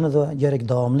 İlacını da gerek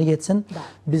devamlı geçsin.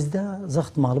 Bizde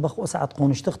zıht malı bak o saat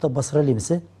konuştuk da basra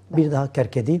limsi bir daha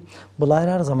kerkedi. Bunlar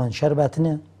her zaman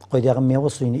şerbetini koyduğum meyve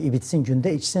suyunu ibitsin,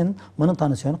 günde içsin, bunun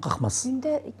tansiyonu kalkmaz.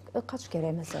 Günde kaç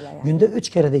kere mesela yani? Günde 3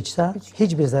 kere de içse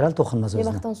hiçbir zarar dokunmaz özüne.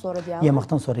 Yemekten sonra diye.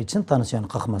 Yemekten sonra için tansiyonu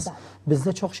kalkmaz.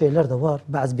 Bizde çok şeyler de var,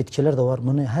 bazı bitkiler de var.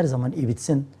 Bunu her zaman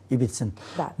ibitsin.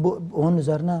 Bu onun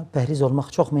üzerine pehriz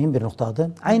olmak çok mühim bir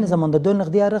noktadır. Aynı zamanda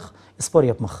dönük diyerek spor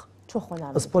yapmak. Çok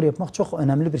önemli. Spor yapmak çok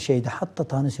önemli bir şeydi. Hatta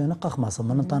tansiyonu kalkmasın.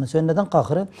 Bunun tansiyonu neden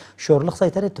kalkır? Şorluk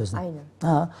saytar et özüne.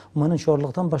 Aynen. Bunun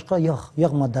şorluktan başka yağ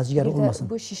maddesi yer olmasın.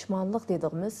 Bu şişmanlık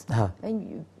dediğimiz en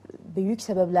büyük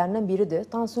sebeplerinden biridir.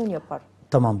 Tansiyon yapar.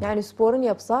 Tamam. Yani sporun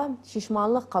yapsa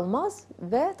şişmanlık kalmaz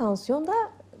ve tansiyon da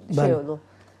şey olur.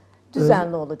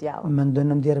 Düzenli olur diyelim. Ben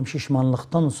dönem diyelim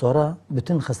şişmanlıktan sonra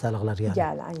bütün hastalıklar yani.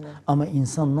 Aynen. Ama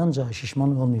insanlanca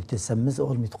şişman olmayıp desemiz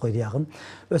olmayıp koyduğun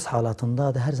öz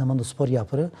halatında da her zaman da spor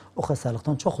yapırı o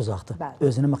hastalıktan çok uzaktı.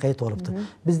 Özüne mekayet oluptu.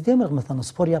 Biz demiyoruz mesela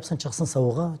spor yapsın çıksın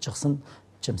savuğa çıksın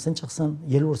çıksın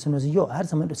yel vursun özü yok her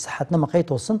zaman sıhhatine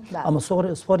mekayet olsun ama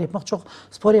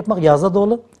spor yapmak yazda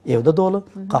dolu evde dolu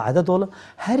kaide dolu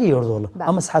her yerde dolu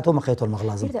ama sıhhatine mekayet olmak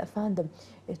lazım. Bir de efendim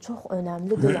çok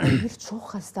önemlidir yani birçok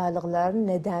hastalıkların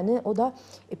nedeni o da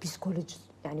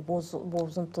yani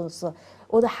bozuntusu,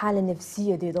 o da hali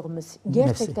nefsiye dediğimiz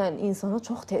gerçekten insana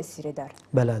çok tesir eder.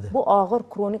 Belade. Bu ağır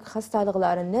kronik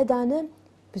hastalıkların nedeni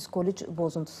psikolojik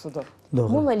bozuntusudur. Doğru.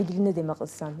 Bununla ilgili ne demek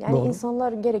istem? Yani Doğru.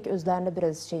 insanlar gerek özlerine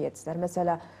biraz şey etsinler.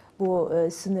 Mesela bu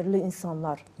sınırlı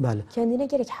insanlar Bəli. kendine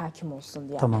gerek hakim olsun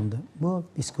diye. Tamamdır. Bu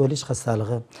psikolojik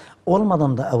hastalığı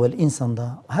olmadan da evvel insanda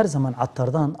her zaman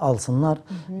attardan alsınlar.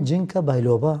 Cinka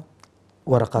bayloba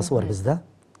varakası var bizde.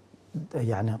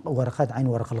 Yani varakat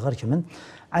aynı varakalıgar kimin.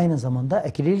 Aynı zamanda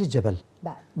ekilili cebel.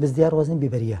 Bəli. Biz diğer vazın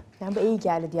biberiye. Yani bu iyi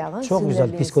geldi diye. Çok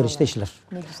güzel psikolojide işler.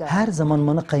 Ne güzel. Her zaman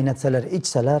bunu kaynatsalar,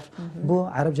 içseler bu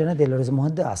Arapça ne derler?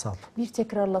 Muhaddi asab. Bir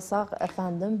tekrarlasak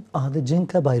efendim. Adı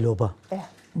cinka bayloba. Eh.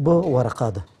 Bu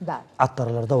varakadı. Bəli.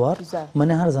 Attarlarda var. Güzel.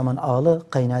 Bunu her zaman ağlı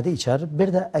kaynadı içer.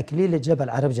 Bir de ekliyle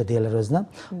cebel Arapça diyorlar özne.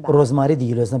 Rozmari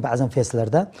değil özne bazen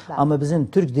feslerde. Ama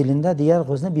bizim Türk dilinde diğer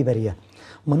özne biberiye.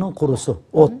 Bunun kurusu,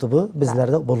 ottu bu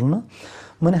bizlerde bulunu.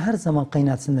 Bunu her zaman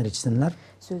kaynatsınlar içsinler.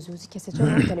 Sözünüzü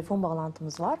keseceğim. Bir telefon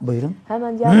bağlantımız var. Buyurun.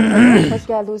 Hemen diğer hoş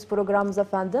geldiniz programımıza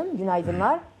efendim.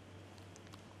 Günaydınlar.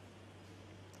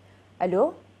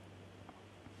 Alo.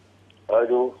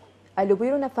 Alo. Alo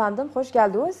buyurun efendim. Hoş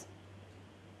geldiniz.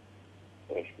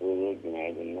 Hoş bulduk.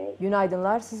 Günaydınlar.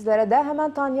 Günaydınlar sizlere de.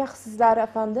 Hemen tanıyak sizleri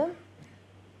efendim.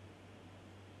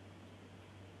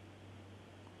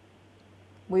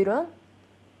 Buyurun.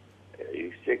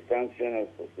 Yüksek tansiyon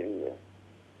hastasıyım da.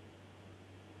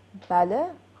 Bəli.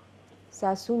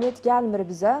 Səsi net gəlmir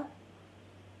bizə.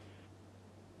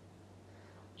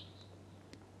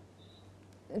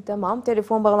 Tamam,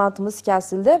 telefon bağlantımız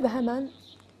kəsildi ve hemen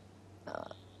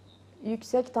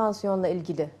yüksek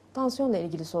tansiyonla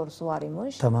ilgili sorusu var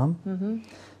imiş. Tamam.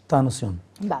 Tansiyon.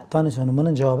 Bəli. Tansiyonu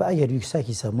bunun cevabı eğer yüksek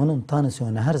ise, bunun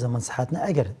tansiyonu her zaman sıhhatine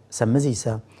eğer semmez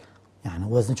ise,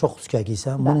 yani vazını çok yüksek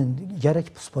ise, bunun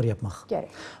gerek spor yapmak. Gerek.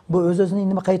 Bu öz-özünə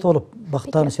indi kayıt olup, bak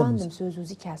Peki tansiyonumuz. efendim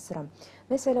sözünüzü kəsirəm.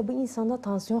 Mesela bu insanda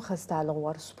tansiyon hastalığı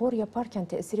var. Spor yaparken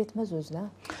tesir etmez özüne.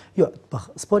 Yok bak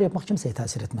spor yapmak kimseye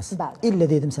tesir etmez. Bəli. İlle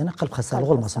dedim sana kalp hastalığı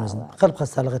Kalp olmasın özüne. hastalığı. Kalp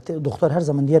hastalığı doktor her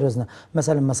zaman diğer özüne.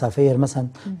 Mesela mesafe yermesen,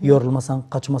 yorulmasan,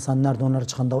 kaçmasan, nerede onları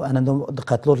çıkanda o eninde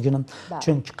dikkatli ol günün.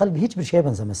 Çünkü kalbi hiçbir şeye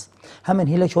benzemez. Hemen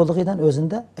hilek olduğundan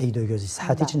özünde eydi gözü.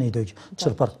 Sıhhat için eydi gözü.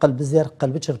 Çırpar.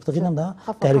 Kalbi çırptığından daha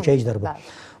tehlikeye gider bu.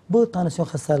 Bu tansiyon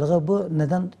hastalığı bu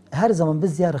neden her zaman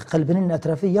biz ziyarı kalbinin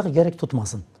etrafı yağ gerek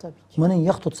tutmasın. Tabii ki. Bunun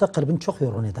yağ tutsa kalbini çok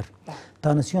yorgun eder.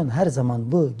 Tansiyon her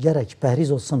zaman bu gerek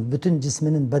pehriz olsun, bütün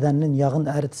cisminin, bedeninin yağını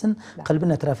eritsin, kalbin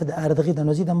etrafı da eridiğinden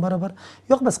özüden beraber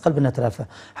yok bas kalbin etrafı.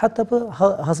 Hatta bu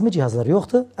hazmi cihazları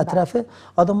yoktu. Etrafı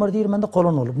adamlar diyor bende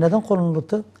kolon olup. Neden kolon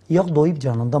oluptu? Yağ doyup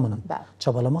canında bunun.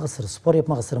 Çabalamak ısırı, spor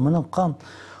yapmak ısırı. Bunun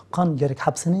kan gerek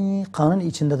hapsini kanın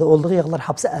içinde de olduğu yağlar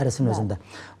hapsi erisin özünde.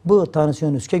 Bu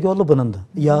tansiyon üskek yolu bunundu.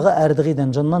 Yağı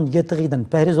eridiğinden, canından gittiğinden,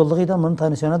 pehriz olduğundan bunun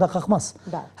tansiyona da kalkmaz.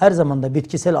 Her zaman da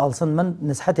bitkisel alsın ben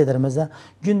nasihat ederim mesela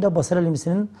günde basar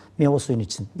elimizin meyve suyunu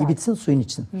içsin. İbitsin suyun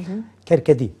içsin.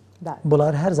 Kerkedi.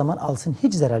 Bunlar her zaman alsın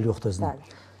hiç zararı yoktu özünde.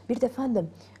 Bir de efendim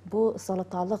bu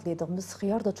salatalık dediğimiz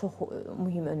hıyar da çok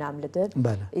mühim, önemlidir.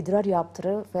 Bəli. İdrar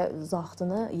yaptırır ve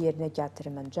zahtını yerine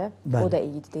getirir bence. Bəli. O da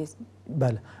iyiydi değil.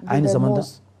 Bəli. Aynı zamanda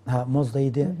moz. Moz da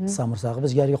iyiydi. Samırsağı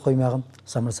biz geriye koymayalım.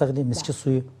 Samırsak değil, miski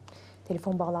suyu.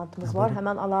 Telefon bağlantımız var.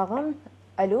 Hemen alağım.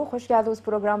 Alo, hoş geldiniz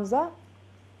programımıza.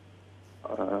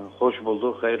 Hoş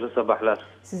bulduk. Hayırlı sabahlar.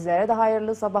 Sizlere de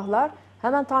hayırlı sabahlar.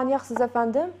 Hemen tanıyak siz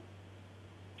efendim.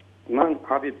 Ben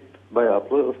Habib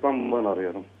Bayatlı İstanbul'dan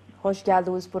arıyorum. Hoş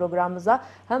geldiniz programımıza.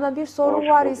 Hemen bir sorun Hoş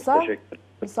var bulduk, ise teşekkür.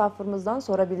 misafirimizden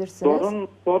sorabilirsiniz.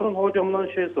 Sorun hocamdan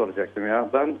şey soracaktım ya.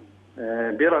 Ben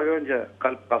bir ay önce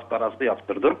kalp kastarası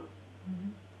yaptırdım.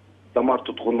 Damar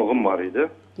tutkunluğum var idi.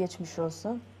 Geçmiş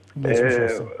olsun. Geçmiş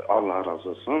olsun. Allah razı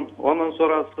olsun. Ondan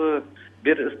sonrası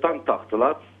bir stand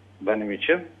taktılar benim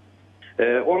için.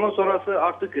 Ondan sonrası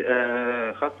artık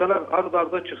hastalar arda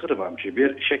arda çıkır bence.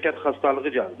 Bir şeker hastalığı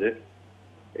geldi.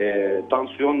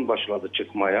 Tansiyon başladı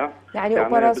çıkmaya. Yani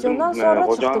operasyondan bizim, sonra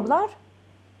hocam, çıktılar.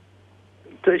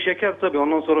 Şeker tabii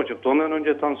ondan sonra çıktı. Ondan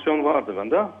önce tansiyon vardı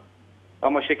bende.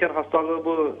 Ama şeker hastalığı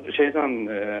bu şeyden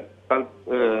kalp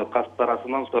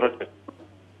kastarasından sonra çıktı.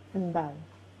 Ben.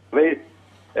 Ve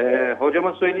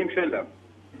hocama söyleyeyim şöyle.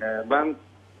 Ben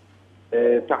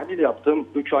tahlil yaptım.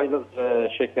 3 aylık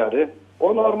şekeri.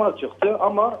 O normal çıktı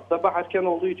ama sabah erken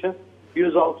olduğu için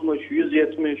 160,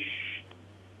 170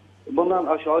 bundan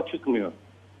aşağı çıkmıyor.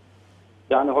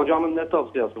 Yani hocamın ne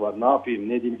tavsiyesi var? Ne yapayım?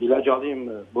 Ne diyeyim? İlaç alayım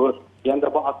mı? Bu yani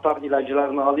de bu Aktar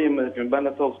ilaclarını alayım mı? Çünkü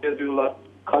bana tavsiye ediyorlar.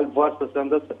 Kalp varsa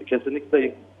sen de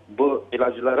kesinlikle bu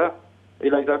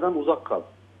ilaçlardan uzak kal.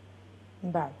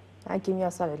 Ben. Yani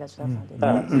kimyasal ilaçlardan değil.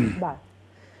 Ben.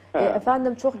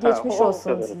 Efendim çok geçmiş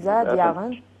olsun size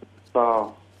diyağın.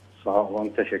 Sağ olun,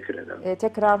 teşekkür ederim.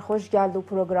 Tekrar hoş geldi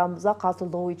programımıza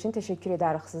katıldığı için teşekkür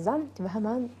ederiz sizden. Ve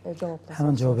hemen cevaplasın.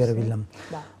 Hemen cevap verebilirim.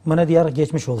 Bana diyar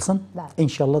geçmiş olsun.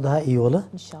 İnşallah daha iyi olur.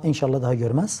 İnşallah daha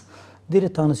görmez.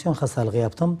 Diri tansiyon hastalığı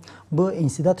yaptım. Bu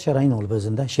insidat şarayın olup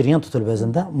özünde, şiryan tutulup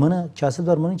özünde. Bana kasıl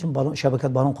var, bunun için balon,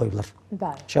 şebeket balon koydular.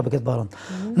 Şebeket balon.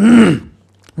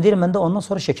 Diyelim bende ondan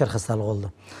sonra şeker hastalığı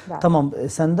oldu. Tamam,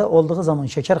 sende olduğu zaman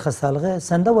şeker hastalığı,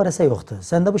 sende varese yoktu.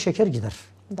 Sende bu şeker gider.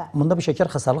 Bunda bu şeker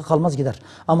hastalığı kalmaz gider.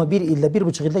 Ama 1 ilde,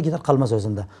 1,5 ilde gider kalmaz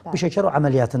özünde. Bu şeker o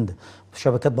ameliyatındı.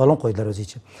 Şebeket balon koydular özü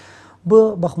için.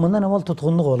 Bu bakımından evvel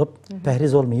tutkunluk olup,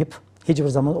 pehriz olmayıp, hiçbir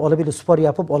zaman olabilir spor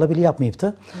yapıp olabilir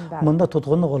yapmayıptı. Bunda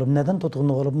tutkunluk olup, neden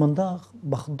tutkunluk olup? Bunda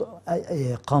bak,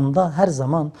 kanda her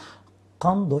zaman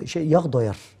yağ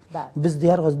doyar. Biz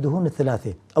diğer duhun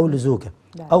thilâthi, ev lüzûke,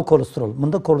 ev kolesterol.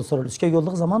 Bunda kolesterol üske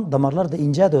yolduğu zaman damarlar da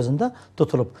ince özünde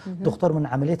tutulup. Doktor bunu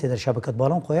ameliyat eder, şebeket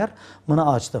balon koyar,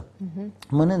 bunu açtı.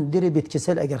 Bunun diri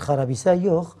bitkisel eğer harabiyse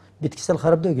yok, bitkisel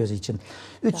harap da gözü için.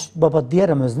 3 baba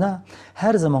diyerim özüne,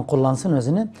 her zaman kullansın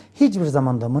özünü, hiçbir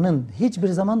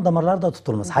zaman damarlar da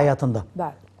tutulmaz hayatında.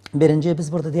 Birinci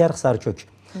biz burada diğer sarıkök.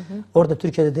 Orada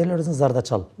Türkiye'de derler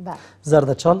zardaçal.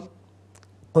 Zardaçal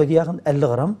koydu yakın 50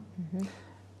 gram.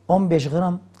 15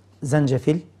 gram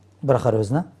zencefil bırakır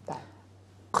özüne.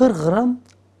 40 gram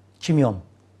kimyon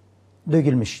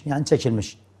dökülmüş, yani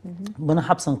çekilmiş. Bunu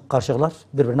hepsini karşılar,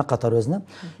 birbirine katar özüne.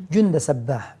 Günde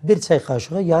sabah bir çay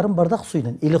kaşığı, yarım bardak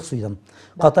suydan, ilik suydan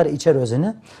katar içer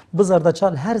özünü. Bu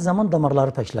zardaçal her zaman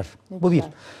damarları peşler. Bu bir.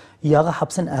 Yağı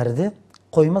hapsın erdi.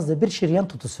 Koymaz da bir şiryan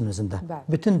tutusun özünde.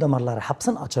 Bütün damarları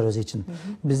hapsın açar özü için.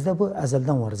 Bizde bu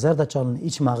ezelden var. Zerdeçalın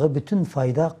içmeği bütün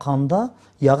fayda kanda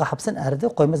yağı hapsın erdi.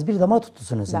 Koymaz bir damar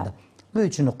tutusun özünde. Bu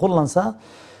üçünü kullansa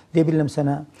diyebilirim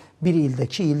sana 1 ilde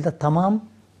 2 ilde tamam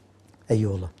iyi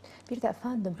olur. Bir de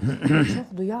efendim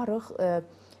çok duyarıq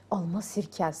alma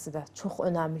sirkəsi de çok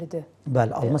önemlidir.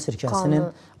 Bəli, alma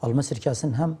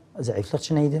sirkəsinin hem zayıflık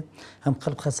için iyiydi, hem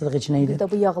kalp hastalığı için iyiydi. Bir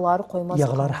de bu yağları koymaz.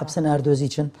 Yağları hapsın erdi özü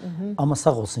için ama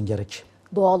sağ olsun gerek.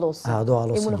 Doğal olsun. Doğal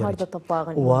olsun gerek.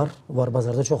 Var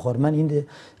bazarda çok var. Ben indi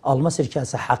alma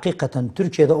sirkəsi hakikaten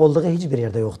Türkiye'de olduğu hiçbir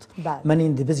yerde yoktu. Ben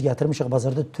indi biz getirmişik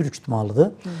bazarda Türk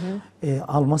malıdı.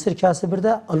 Alma sirkəsi bir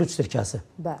de aluç sirkəsi.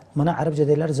 Bana Arapça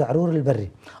derler za'rurul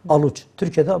berri. Aluç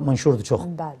Türkiye'de manşurdu çok.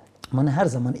 Bana her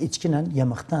zaman içkinen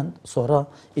yemekten sonra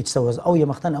içse özü. O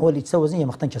yemekten evvel içse özü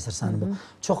yemekten kesersen bu.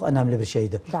 Çok önemli bir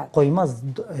şeydi. Koymaz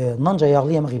nanca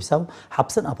yağlı yemek yipsa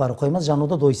hapsın aparı koymaz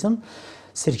canlıda doysun.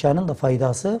 Sirkenin de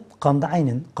faydası kanda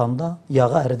aynen kanda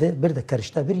yağı erdi bir de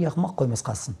karışta bir yakmak koymaz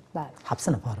kalsın.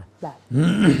 Hapsın aparı.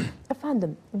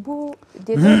 Efendim bu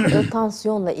dedi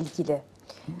tansiyonla ilgili.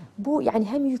 Bu yani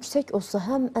hem yüksek olsa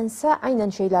hem ense aynen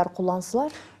şeyler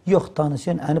kullansılar. Yok,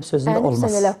 tansiyon enip sözünde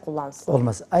olmaz. Neler kullansın?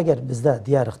 Olmaz. Eğer bizde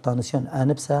diğer tansiyon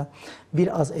enipse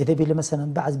biraz edebilir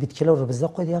mesela bazı bitkiler var bizde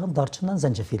koyduğun darçından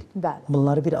zencefil.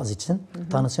 Bunları biraz için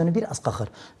tansiyonu biraz kalkar.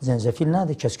 Zencefil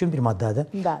nedir? Keskün bir maddedir.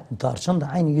 Darçın da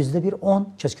aynı %1-10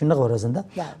 keskünlük var özünde.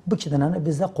 Bu ikiden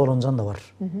bizde koloncan da var.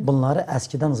 Bunları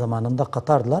eskiden zamanında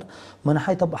katardılar. Bunu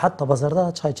hatta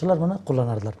pazarda çayçılar bunu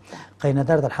kullanırlar.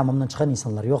 Kaynadarlar hamamdan çıkan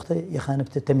insanlar yoktu,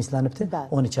 yıkanıptı, temizlenipti,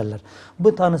 onu içerler.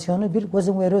 Bu tansiyonu bir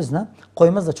gözün ver özüne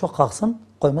koymaz da çok kalksın,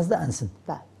 koymaz da ensin.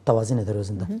 Tavazin eder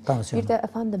özünde. Bir de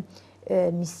efendim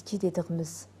miski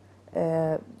dediğimiz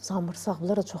samırsaq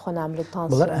bunlar da çok önemli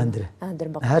tansiyon. Bunlar endiri.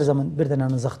 Her zaman bir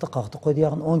tane zaktı kalktı koydu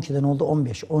yağın 12'den oldu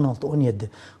 15, 16,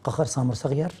 17 kalkar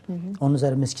samırsaq yer. Onun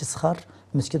üzerine miski sıkar.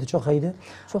 Miski de çok iyiydi.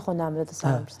 Çok önemlidir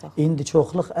samırsaq. İndi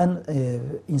çokluk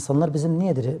insanlar bizim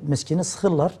niyedir? Miskini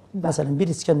sıkırlar. Mesela bir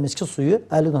içken miski suyu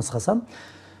 50'den sıkasam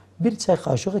bir çay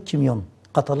kaşığı kimyon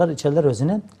katarlar içerler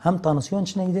özüne. Hem tansiyon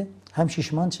içineydi, hem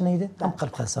şişman içineydi, hem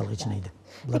kalp hastalığı içineydi.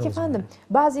 Peki efendim,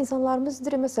 bazı insanlarımız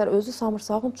mesela özü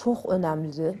samırsağın çok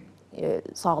önemlidir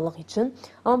sağlık için.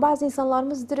 Ama bazı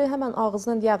insanlarımız hemen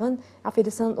ağzından yağın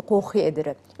affedersen koku edir.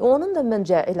 Onun da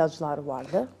bence ilaçları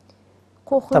vardı.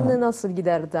 Kokunu nasıl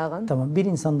gider dağın? Tamam. Bir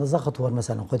insanda zakat var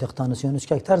mesela koyduk tansiyonu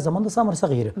üskek her zaman da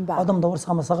samırsak yer. Adam da var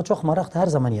samırsağı çok meraklı her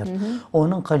zaman yer.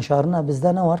 Onun kanşarına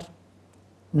bizde ne var?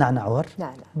 Na'na var.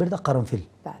 Bir de karanfil.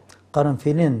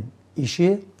 Karanfilin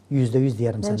işi %100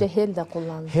 diyelim sana. Bence hel de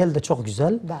kullanılır. Hel de çok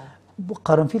güzel. Bu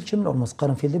karanfil kimin olmaz?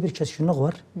 Karanfilde bir keskinlik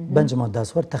var. Bence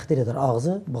maddesi var. Takdir eder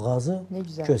ağzı, boğazı,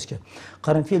 köşke.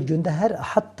 Karanfil günde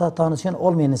hatta tansiyon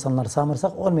olmayan insanlar,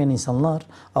 samırsak olmayan insanlar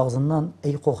ağzından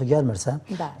iyi koku gelmirse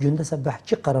günde sabah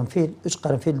 2 karanfil, 3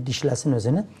 karanfil dişlesin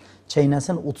özünü.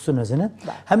 Çeynəsin, utsun özünü.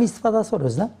 Hem istifadası var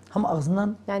özünə, hem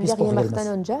ağzından yani pis koku gelmez. Yemekten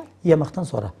önce? Yemekten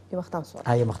sonra. Yemekten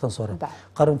sonra. Yemekten sonra.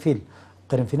 Karanfil,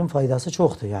 Karanfilin faydası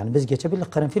çoktu. Yani biz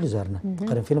geçebildik karanfil üzerine.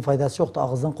 Karanfilin faydası çoktu.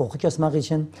 Ağızdan koku kesmek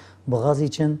için, boğaz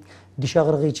için, diş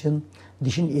ağrığı için,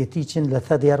 dişin eti için,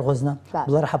 lethe diğer gözüne.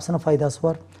 Bunlar hepsinin faydası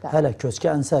var. Hele köske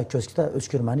ense, köskte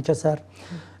öskürmeni keser.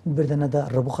 Bir tane de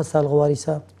rubu hastalığı var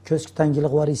ise, kösk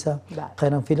tengilik var ise,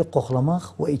 karanfili koklamak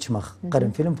ve içmek.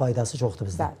 Karanfilin faydası çoktu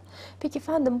bizde. Peki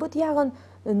efendim bu diğer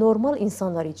normal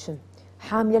insanlar için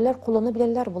hamileler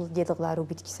kullanabilirler bu dedikleri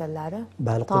bitkiselleri?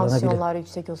 Tansiyonları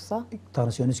yüksek olsa?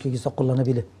 Tansiyon yüksek olsa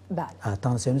kullanabilir.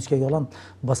 Tansiyon yüksek olan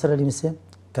basır elimisi,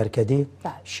 karkadi,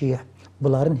 şih.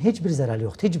 Bunların hiçbir zararı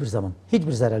yok. Hiçbir zaman.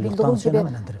 Hiçbir zararı yok. Tansiyonu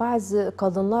gibi bazı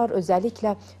kadınlar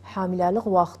özellikle hamilelik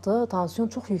vakti tansiyon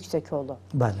çok yüksek olur.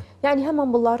 Bəli. Yani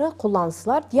hemen bunları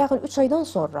kullansılar. Diğer 3 aydan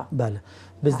sonra. Bəli.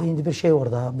 Bizde indi bir şey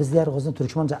orada. Biz diğer gözün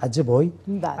Türkmence acı boy.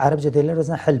 Arapça derler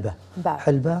özüne hilbe.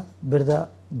 Hilbe bir de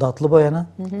datlı boyana,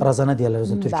 razana derler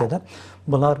özün Türkiye'de.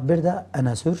 Bunlar bir de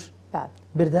anasür.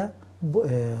 Bir de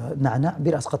na'na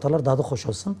biraz katalar daha da hoş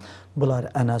olsun.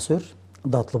 Bunlar anasür,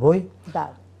 datlı boy.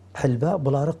 Hilbe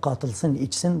bunları katılsın,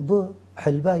 içsin. Bu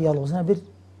hilbe yalnızına bir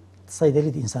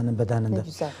saydeliydi insanın bedeninde.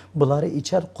 Bunları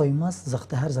içer koymaz,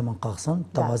 zıhtı her zaman kalksın,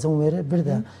 tavazın verir. Bir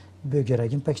de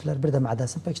bögeregin pekçiler, bir de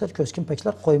madesin pekçiler, köskin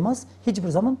pekçiler koymaz. Hiçbir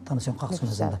zaman tansiyon kalksın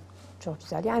üzerinde. Çok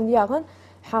güzel. Yani yağın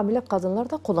hamile kadınlar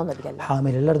da kullanabilirler.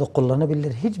 Hamileler de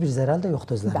kullanabilir. Hiçbir zararı da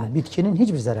yoktu özlerine. Bitkinin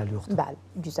hiçbir zararı yoktu.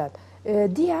 Güzel.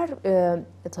 Diğer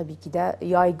tabii ki de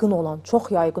yaygın olan,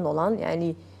 çok yaygın olan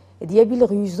yani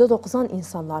diyebiliriz %90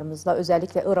 insanlarımızda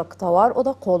özellikle Irak'ta var. O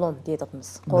da kolon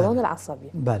dediğimiz. Kolon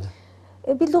asabi.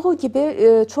 Bildiği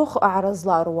gibi çok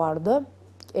arızlar vardı.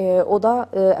 O da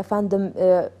efendim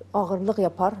ağırlık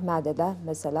yapar madede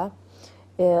mesela.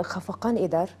 Hafakan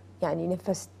eder. Yani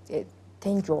nefes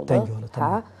tengi olur.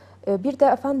 Tamam. Bir de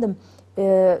efendim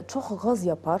çok gaz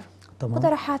yapar. Tamam. Bu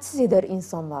da rahatsız eder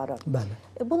insanları.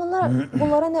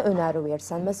 Bunlara ne öneri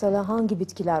versen? Mesela hangi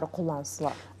bitkileri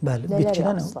kullansınlar?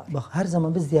 Bitkiler bak her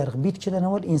zaman biz diyarız. Bitkiler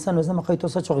ne var? İnsan özleme kayıt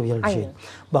olsa çok güzel bir şey.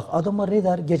 Bak adamlar ne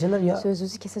der? Geceler ya...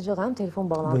 Sözünüzü keseceğim. Telefon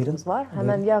bağlantımız var.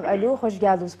 Hemen ya alo, hoş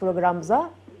geldiniz programımıza.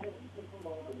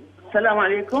 Selamun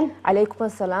aleyküm. Aleyküm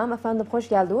selam. Efendim hoş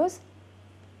geldiniz.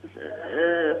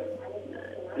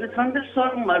 Lütfen bir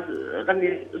sorum var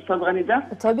Ustaz Gani'den.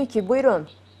 Tabii ki buyurun.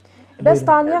 Biz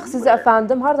tanıyak sizi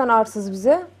efendim. Hardan arsız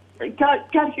bizi?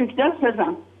 Kerkük'ten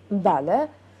Sezen. Bəli.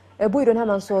 Buyurun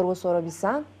hemen soru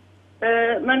sorabilsen.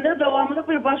 Bende devamlı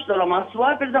bir baş dolaması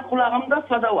var. Bir de kulağımda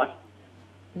sada var.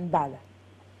 Bəli.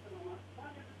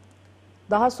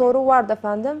 Daha soru vardı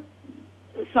efendim.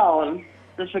 Sağ olun.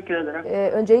 Teşekkür ederim.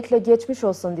 Öncelikle geçmiş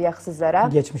olsun diyek sizlere.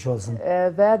 Geçmiş olsun.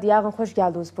 Ve diyağın hoş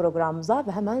geldiniz programımıza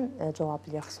ve hemen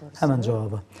cevaplayaq sorusunu. Hemen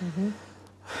cevabı.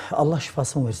 Allah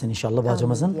şifasını versin inşallah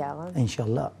bacımızın.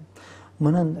 İnşallah.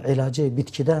 Bunun ilacı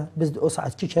bitkide biz o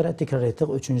saat 2 kere tekrar ettik.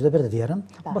 Üçüncüde bir de diyelim.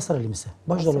 Basır elimisi.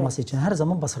 Baş dolaması için her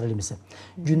zaman basır elimisi.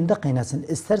 Günde kaynatsın.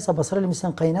 İsterse basır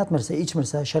elimisini kaynatmırsa,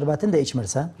 içmirse, şerbetini de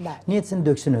içmirse, niyetsin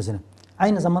döksün özünü.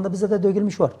 Aynı zamanda bize de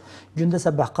dökülmüş var. Günde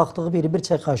sabah kalktığı biri bir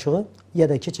çay kaşığı ya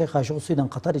da 2 çay kaşığı suyla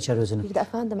katar içer özünü. Bir de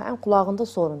efendim kulağında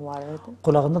sorun var.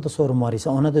 Kulağında da sorun var ise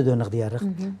ona da dönük diyerek.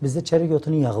 Bizde çerik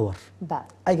otunun yağı var.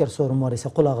 Eğer sorun var ise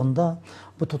kulağında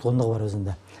bu tutkunluk var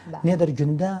özünde. Nedir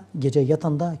günde gece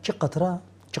yatanda 2 qatıra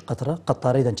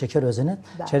katlarıyla çeker özünü.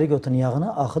 Çerik otunun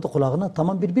yağını akıdı kulağına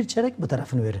tamam bir çeyrek bu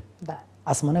tarafını verir.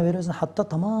 Asmana veriyorsun hatta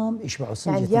tamam işbe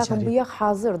olsun. Yani yakın bu yak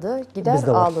hazırdı. Gider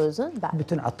alıyorsun.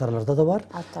 Bütün attarlarda da var.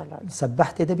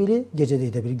 Sabah da edebilir, gece de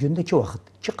edebilir. Günde 2 vakit.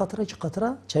 2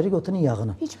 qatıra çerik otunun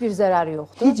yağını. Hiçbir zararı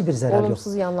yoktu. Hiçbir zararı yok.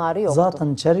 Olumsuz yanları yoktu.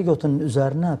 Zaten çerik otunun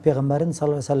üzerine Peygamberin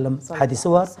sallallahu aleyhi ve sellem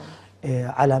hadisi var.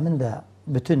 Aleminde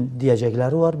bütün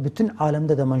diyecekleri var. Bütün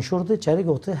alemde de menşurdu. Çerik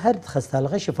otu her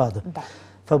hastalığa şifadır.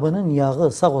 Bunun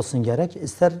yağı sağ olsun gerek,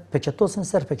 ister peketli olsun,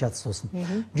 ister peketsiz olsun.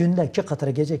 Günde 2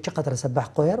 qatıra gece 2 qatıra sabah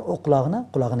koyar, o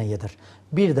kulağına yedir.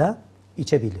 Bir de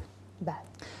içebilir.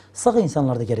 Sağ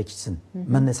insanlar da gerek içsin.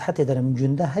 Ben nasihat ederim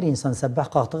günde her insan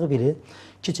sabah kalktığı biri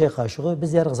 2 çay kaşığı,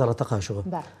 biz yarı zalata kaşığı.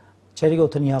 Çerik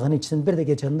otunun yağını içsin, bir de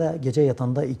gece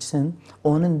yatanda içsin.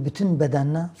 Onun bütün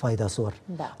bedenine faydası var.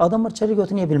 Adamlar çerik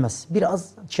otunu yiyebilmez. Biraz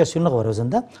şaşırınlık var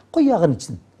özünde. Koy yağını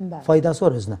içsin. Faydası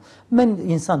var özüne. Ben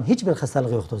insan hiçbir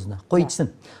hastalığı yoktu özüne. Koy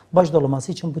içsin. Baş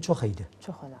dolaması için bu çok iyiydi.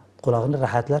 Çok önemli. Kulağını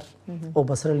rahatlar. O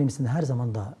basır elimizin her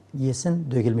zaman da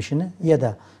yesin dökülmüşünü ya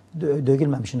da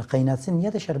dökülmemişini kaynatsın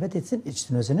ya da şerbet etsin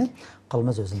içsin özünü.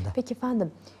 Kalmaz özünde. Peki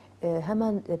efendim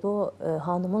hemen bu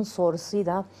hanımın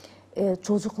sorusuyla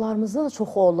çocuklarımızda da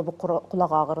çok oldu bu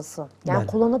kulak ağrısı. Yani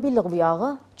kullanabilir bu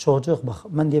yağı. Çocuk bak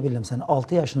ben diyebilirim sana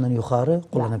 6 yaşından yukarı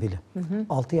kullanabilir.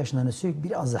 6 yaşından üstü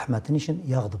biraz zahmetin için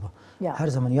yağdı bu. Her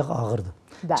zaman yağ ağırdı.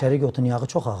 Çerik otun yağı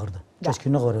çok ağırdı.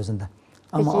 Keskinlik var özünde.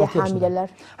 Ama Peki 6 yaşında. hamileler?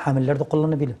 Hamileler de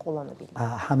kullanabilir. Kullanabilir.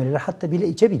 Hamileler hatta bile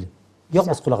içebilir. Yok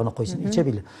bas kulağına koysun,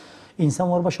 içebilir.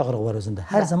 İnsan var, baş ağrığı var özünde.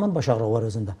 Her zaman baş ağrığı var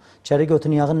özünde. Çeri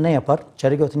götün yağını ne yapar?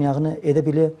 Çeri götün yağını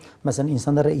edebilir. Mesela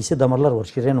insanda reisi damarlar var,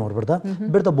 şiren var burada.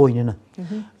 Bir de boynunu.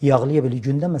 Yağlayabilir.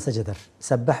 Günde mesaj eder.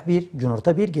 Sabah bir, gün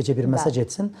orta bir, gece bir mesaj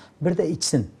etsin. Bir de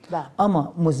içsin.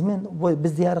 Ama muzmin,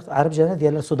 biz diğer Arapçada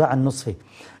diyorlar suda'an nusfi.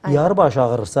 Yarı baş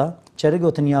ağrırsa, çeri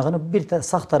götün yağını bir de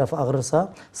sağ tarafı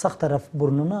ağrırsa, sağ taraf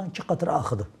burnuna 2 katır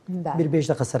akıdı. Bir 5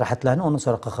 dakika serahatlanı, ondan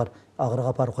sonra kalkar. Ağrı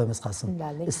kapar koymaz kalsın.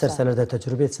 İsterseler de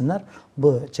tecrübe etsinler.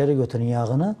 Bu çeri götünün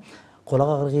yağını kulak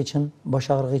ağrığı için, baş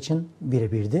ağrığı için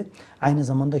birebirdi. Aynı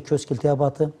zamanda kösk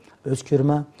iltihabatı,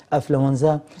 öskürme,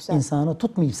 influenza insanı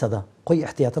tutmayıpsa da koy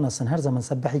ihtiyatını alsın. Her zaman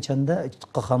sabah içinde,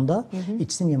 kalkanda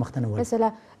içsin yemekten evvel.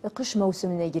 Mesela kış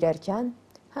mevsimine girerken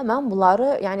hemen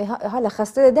bunları yani hala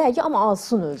hasta da değil ama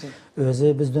alsın özün.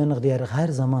 Özü biz dönük diyerek her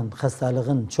zaman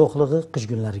hastalığın çokluğu kış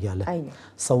günleri gelir. Aynen.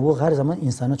 Soğuk her zaman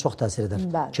insana çok tesir eder.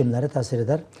 Kimlere tesir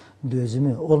eder?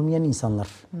 Dözümü olmayan insanlar.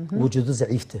 Vücudu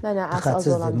zayıftı.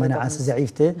 Dikkatsizdi. Menası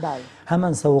zayıftı.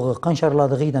 Hemen soğuğu kan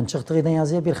şarladığından çıktığından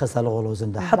yazıya bir hastalık olur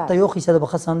özünde. Hatta yok ise de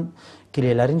bakarsan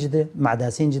kilelerin cidi,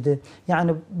 ma'dasın cidi.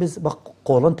 Yani biz bak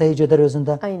kolun tehcü eder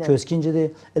özünde. Köskin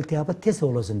cidi. İltihabat tez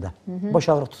olur özünde. Baş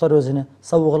ağrı tutar özünü.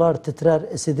 Soğuklar titrer,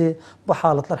 esidi. Bu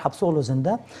halatlar hapsi olur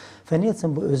özünde.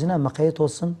 Feniyetsin bu özüne makayet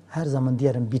olsun. Her zaman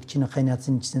diyelim bitkini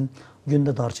kaynatsın için.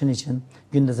 Günde darçın için,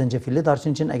 günde zencefilli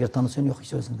darçın için eğer tanısyon yok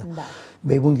ise özünde.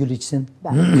 Beybun gülü içsin.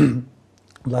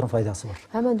 Bunların faydası var.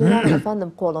 Hemen dönelim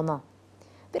efendim kolona.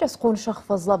 Biraz konuşak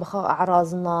fazla baka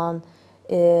arazından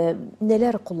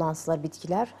neler kullansılar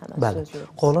bitkiler? Hemen söz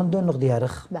veriyorum. Kolon dönük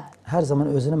diyerek her zaman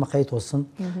özüne makayet olsun.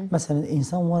 Mesela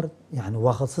insan var yani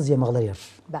vakitsiz yemekler yer.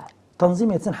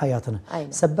 Tanzim etsin hayatını.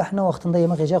 Sabah ne vaktinde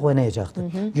yemek yiyecek ve ne yiyecekti.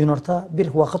 Gün orta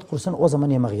bir vakit kursun o zaman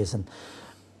yemek yesin.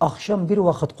 Akşam bir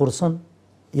vakit kursun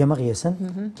yemek yesin,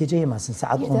 gece yemesin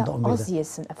saat 10'da 11'de. Az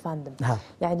yesin efendim.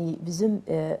 Yani bizim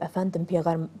efendim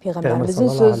peygamberimizin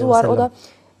sözü var, o da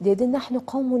dedi nahnu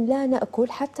kavmun la na'kul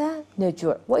hatta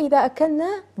necu' ve iza akalna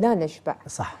la neşba'.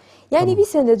 Yani biz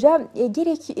sadece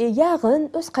gerek yağın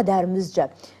öz kaderimizce.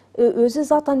 Özü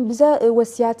zaten bize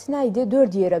vesiyetine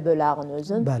 4 yere bölağın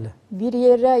özün. Bir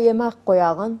yere yemek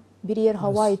koyağın, bir yer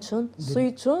hava için, su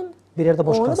için. Bir yerde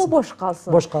boş kalsın. Onu da boş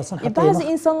kalsın. Boş kalsın. Bazı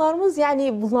insanlarımız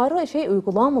yani bunları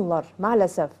uygulamırlar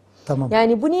maalesef.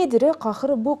 Yani bu nedir?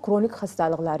 Kahır bu kronik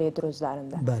hastalıklarıdır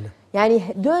özlerinde. Yani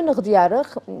dönük diyarıq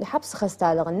hepsi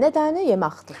hastalığın nedeni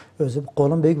yemektir. Özü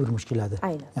kolun büyük bir müşkiladır.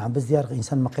 Yani biz diyarıq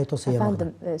insan makayet olsa yemek.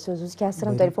 Efendim sözünüzü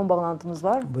kesirim. Telefon bağlantımız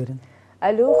var. Buyurun.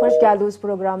 Alo, hoş geldiniz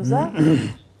programımıza.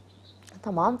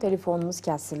 Tamam, telefonumuz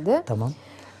kesildi. Tamam.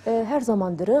 Her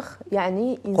zamandırıq,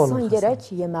 yani insan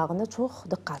gerek yemeğine çok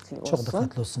dikkatli olsun. Çok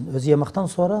dikkatli olsun. Öz yemekten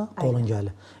sonra kolun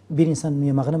gelir. Bir insan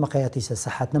yemeğine makayatıysa,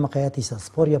 sıhhatine makayatıysa,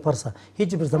 spor yaparsa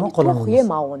hiçbir zaman kolun olmaz. Çok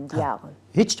yemeğin diyağın.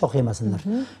 Hiç çok yemesinler.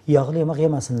 Yağlı yemek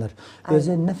yemesinler.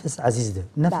 Özü nefis azizdir.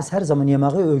 Nefis her zaman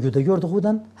yemeği övgüde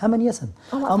gördüğünden hemen yesin.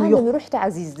 Ama efendim ruh da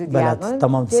azizdir diyağın.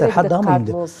 Tamam, sıhhat daha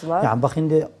mühimdir. Yani bak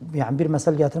şimdi yani bir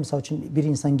mesel getirim sağ için bir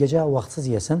insan gece vakitsiz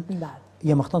yesin.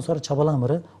 Yemekten sonra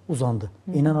çabalamırı uzandı.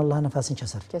 İnan Allah'a nefesini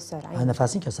keser.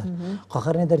 Nefesini keser.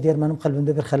 Kalkar ne der diğer benim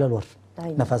kalbimde bir helal var.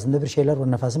 Nefesimde bir şeyler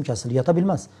var. Nefesim kesilir.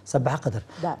 Yatabilmez. Sabaha kadar.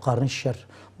 Karnı şişer.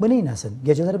 Bu ne inesin?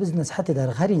 Geceleri biz nasihat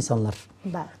ederiz her insanlar.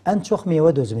 En çok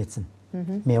meyve dözüm etsin.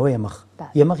 Meyve yemek.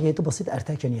 Yemek yedi basit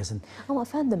erteken yesin. Ama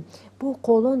efendim bu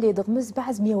kolon dediğimiz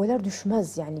bazı meyveler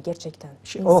düşmez yani gerçekten.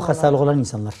 O hastalık olan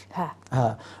insanlar.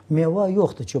 Meyve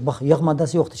yoktu. Bak yağ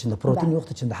maddesi yoktu içinde. Protein yoktu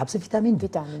içinde. Hepsi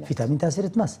vitamindir. Vitamin tesir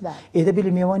etmez.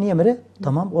 Edebilir meyve yemiri.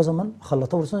 Tamam o zaman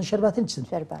halata vursun şerbetin içsin.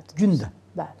 Günde.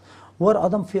 Var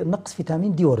adam naqs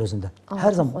vitamin D var özünde.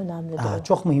 Her zaman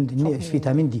çok mühimdir.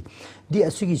 Vitamin D.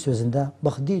 D sügi sözünde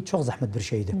bak D çok zahmet bir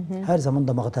şeydir. Her zaman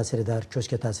damağa tesir eder,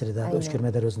 köşke tesir eder, öskürme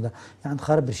eder özünde. Yani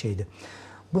harap bir şeydir.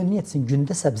 Bu niyetsin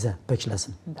günde sebze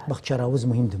beklesin. Bak çaravuz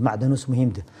mühimdir, madanus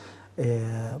mühimdir.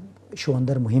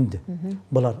 Şuandar mühimdir.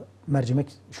 Bunlar mercimek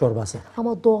çorbası.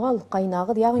 Ama doğal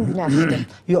kaynağı diyağın güneştir.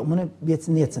 Yok bunu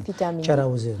yetsin.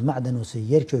 Çaravuzu, madanusu,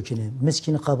 yer kökünü,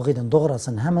 miskini kabığıyla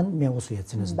doğrasın hemen meyve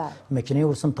yetsin özüne. Makineye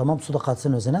vursun tamam suda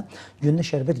katsın özüne. Günde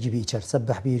şerbet gibi içer.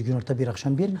 Sabah bir, gün orta bir,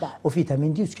 akşam bir. O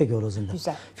vitamin D üske göl özünde.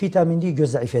 Vitamin D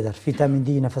göz zayıf eder. Vitamin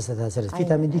D nefese tesir eder.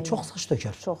 Vitamin D çok saç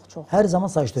döker. Her zaman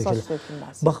saç dökülür.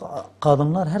 Bak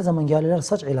kadınlar her zaman gelirler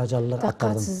saç ilacı alırlar.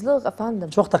 Takatsızlık efendim.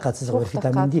 Çok takatsızlık var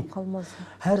vitamin D.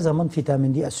 Her zaman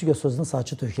vitamin D sözünün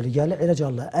saçı tökülür. Gəlir eləcə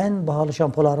alır. En pahalı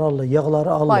şampuanları alır,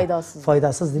 yağları alır. Faydasız.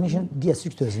 Faydasız demişin diye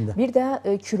sük özünde. Bir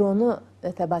de kilonu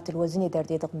ثبات الوزن eder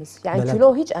dediğimiz. Yani Bəli.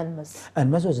 kilo hiç enmez.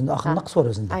 Enmez özünde, axı naqs var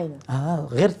özünde. Aynen.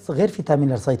 Gayr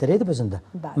vitaminler saytır edip özünde.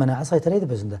 Bəli. Mena'a saytır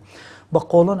edip özünde. Bak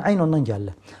kolon aynı ondan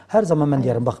geldi. Her zaman ben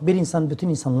diyorum bak bir insan, bütün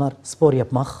insanlar spor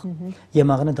yapmak,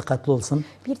 yemeğine dikkatli olsun.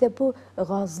 Bir de bu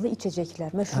gazlı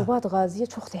içecekler, meşrubat gazıya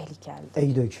çok tehlikelidir.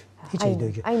 Eydök. Hiç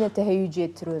eydök. Aynen teheyyücü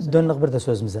ettir özünde. Dönlük bir de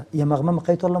sözümüze. Yemeğime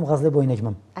makayt olam, gazlı boyun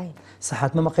egmem. Aynen.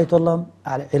 Sıhhatime makayt olam,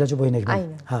 ilacı boyun egmem. Aynen.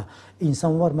 Ha,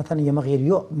 insan var mesela yemek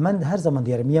yiyor. Ben her zaman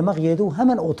diyorum yemek yedi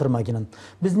hemen oturma ginin.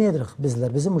 Biz ne edirik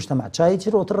bizler? Bizim mujtema çay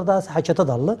içir oturur da hakete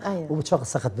dallı. Bu çok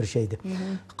sakat bir şeydi.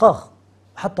 Kalk.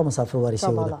 Hatta misafir var ise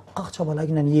o da. Kalk çabala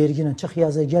ginen yer ginen çık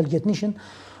yazı gel git nişin.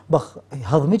 Bak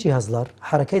hazmi cihazlar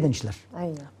hareket işler.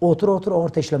 Aynen. Otur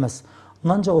orta işlemez.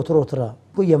 Nanca otura.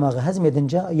 Bu yemeği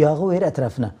hazmedince yağı verir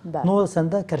etrafına. Ne olur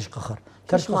sende karış kakar.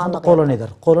 Karış kakar kolon eder.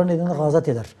 Kolon edince gazat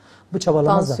eder. Bu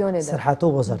çabalamaz da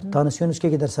sıhhatı bozar. Tansiyon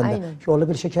üstüne gider sende. Yolla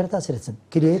bir şekeri tesir etsin.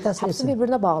 Kiliyeye tesir etsin. Hepsi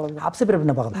birbirine bağlı. Hepsi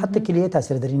birbirine bağlı. Hatta kiliyeye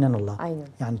tesir eder inanallah. Aynen.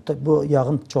 Yani bu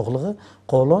yağın çoğluğu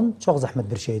kolon çok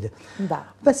zahmet bir şeydi.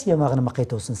 Bes yemeğine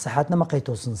makayt olsun, sıhhatine makayt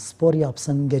olsun, spor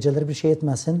yapsın, geceleri bir şey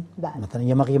etmesin. Mesela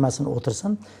yemek yemesin,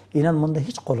 otursun. İnan bunda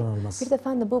hiç kolon olmaz. Bir de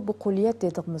efendim bu kuliyet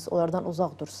dediğimiz onlardan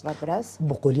uzak dursunlar biraz.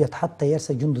 Bu kuliyet hatta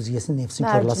yerse gündüz yesin, nefsini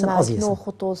körlasın, az yesin.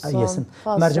 Nohut olsun. Yesin.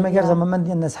 Mercimek her zaman ben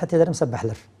diyen nasihat ederim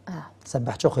sebbahlar.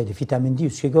 Sebbah çok iyiydi. Vitamin D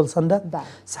yüksek olsan da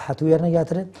sıhhati yerine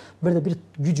getirir. Bir de bir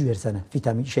gücü ver sana.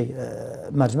 Vitamin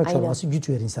mercimek çorbası güç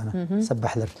verir insana.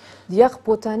 Sebbahlar. Diyak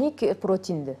botanik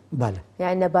proteindi. Bəli.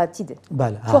 Yani nebatiydi.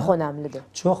 Bəli. Çok önemlidir.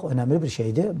 Çok önemli bir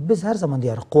şeydi. Biz her zaman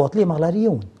diyoruz kuvvetli yemekleri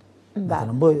yiyin.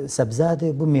 Mesela bu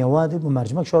sebzedir, bu meyvedir, bu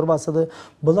mercimek çorbasıdır.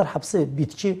 Bunlar hepsi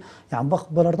bitki. Yani bak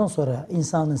bunlardan sonra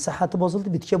insanın sıhhati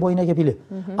bozuldu, bitkiye boyuna gebilir.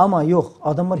 Ama yok,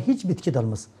 adamlar hiç bitki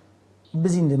dalmaz.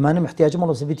 Biz indi benim ihtiyacım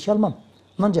olursa bitki almam.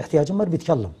 Nanca ihtiyacım var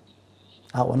bitki almam.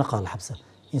 Ona kal hepsi.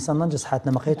 İnsandan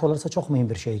sıhhatine makayet olursa çok mühim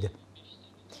bir şeydi.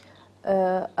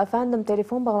 Efendim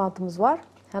telefon bağlantımız var.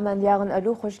 Hemen yarın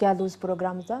alo, hoş geldiniz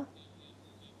programımıza.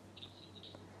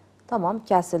 Tamam,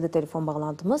 kesildi telefon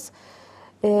bağlantımız.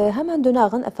 Hemen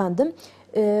döneğin efendim.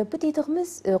 Bu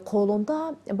dediğimiz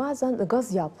kolonda bazen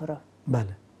gaz yapırı.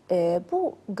 Bəli.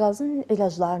 Bu gazın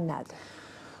ilacları nedir?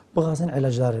 Bu gazın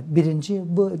ilacları birinci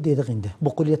bu dediğinde.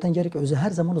 Bu kuliyetten gerek özü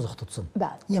her zaman uzak tutsun.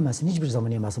 Yemesin, hiçbir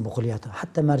zaman yemesin bu kuliyeti.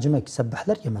 Hatta mercimek,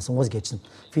 sebbahlar yemesin, vazgeçsin.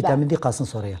 Vitamin D kalsın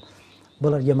sonraya.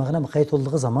 Bunlar yemeğine makayet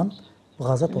olduğu zaman bu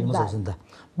gazat olmaz özünde.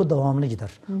 Bu devamlı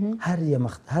gider.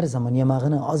 Her zaman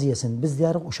yemeğini az yesin. Biz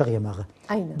diyarız uşak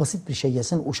yemeği. Basit bir şey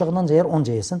yesin. Uşağından yer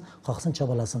onca yesin. Kalksın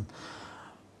çabalasın.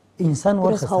 İnsan var.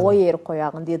 Biraz hava yeri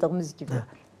koyağın dediğimiz gibi.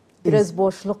 Biraz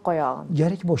boşluk koyağın.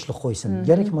 Gerek boşluk koysun,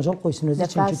 gerek macal koysun, özü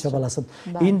için ki çabalasın.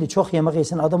 Şimdi çok yemek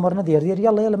yesin, adamlarına diyor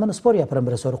yalla ben spor yaparım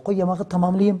biraz sonra. Koy yemeği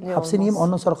tamamlayayım, hepsini yiyeyim,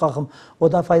 ondan sonra kalkayım.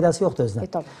 O da faydası yoktu özüne.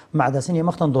 Ma'dasını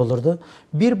yemekten doldurdu.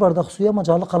 Bir bardak suya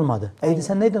macalı kalmadı.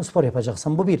 Sen neyden spor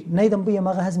yapacaksın? Bu bir. Neyden bu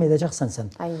yemeği hazmedeceksin sen?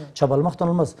 Çabalamaktan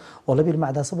olmaz. Olabilir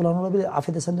ma'dası bulan olabilir.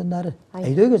 Affedersen dönleri.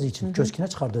 Eydi gözü için. Köşkine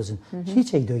çıkardı özün.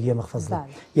 Hiç eydi yemek fazla.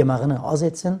 Yemeğini az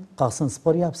etsin, kalksın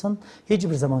spor yapsın.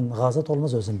 Hiçbir zaman gazet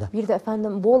olmaz özünde. Bir de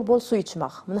efendim bol su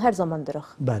içmek. Bunu her zaman dırıq.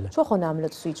 Bəli. Çok önemli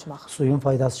su içmek. Suyun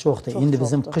faydası çoktur. Şimdi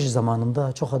bizim kış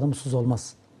zamanında çok adam susuz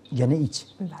olmaz. Gene iç.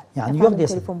 Yani efendim, yok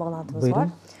desin. Telefon bağlantımız Buyurun. var.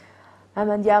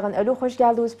 Hemen yarın alo, hoş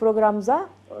geldiniz programımıza.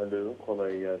 Alo,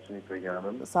 kolay gelsin İpek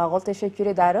Hanım. Sağ ol, teşekkür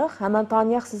ederiz. Hemen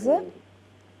tanıyaq sizi.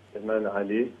 Ben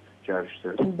Ali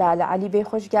Çarşıdır. Bəli, Ali Bey,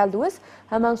 hoş geldiniz.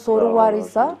 Hemen soru var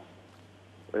ise.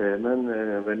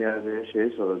 Ben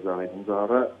yani soracaktım.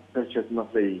 Zara terk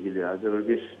etmekle ilgili. Acaba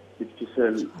bir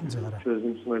bitkisel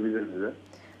çözüm sunabilir bize?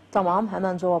 Tamam,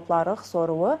 hemen cevaplarıq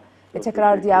soruyu.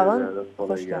 Tekrar diyağın.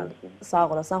 Hoş geldin. Sağ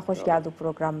olasın, hoş geldin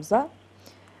programımıza.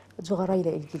 Cığara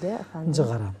ile ilgili efendim.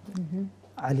 Cığara.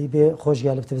 Ali Bey, hoş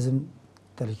gelipti bizim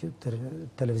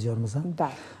televizyonumuza.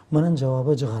 Bunun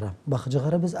cevabı cığara. Bak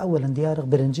cığara biz evvelen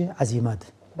diyarıq birinci azimat.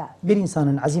 Bir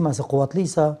insanın aziması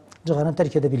kuvvetliyse cığarını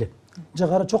terk edebilir.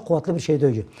 Cığara çok kuvvetli bir şey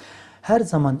değil. Her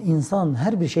zaman insan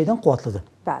her bir şeyden kuvvetlidir.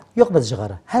 Yok biz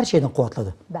cığara. Her şeyden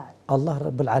kuvvetlidir. Allah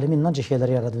Rabbül Alemin nece şeyler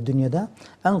yaradı dünyada.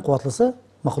 En kuvvetlisi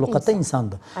mahlukatta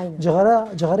insandı.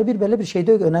 Cığara bir böyle bir şey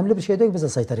değil, önemli bir şey değil bize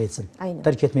saytar etsin.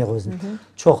 Terk etmeye koysun.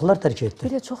 Çoklar terk etti.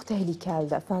 Bir de çok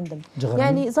tehlikelidir efendim.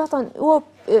 Yani zaten o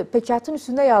pekatın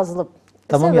üstünde yazılıp.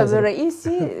 Tamam sebebi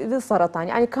reisi ve saratan.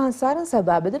 Yani kanserin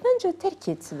sebebi de bence terk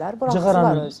etsiler,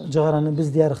 bıraksılar özünü. Cığaranın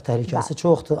biz diyarıq tehlikesi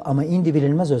çoktu ama indi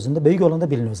bilinmez özünde, büyük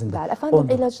olanda bilin özünde. Efendim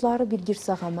ilaçları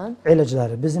bilgirsek hemen.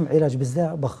 İlaçları, bizim ilaç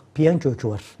bizde bak piyan kökü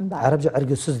var. Arapça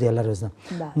ergüsüz diyorlar özünde.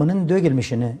 Bunun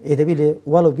dökülmüşünü edebilir,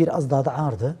 valo bir az daha da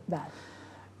ağırdı.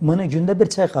 Bunu günde bir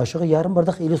çay kaşığı, yarım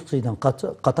bardak ilik suyundan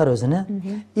katar özüne.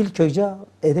 İlk önce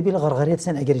edebiyle gargara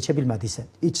etsen eğer içebilmediyse.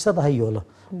 İçse daha iyi olur.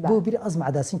 Bu biraz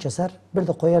madesini keser, bir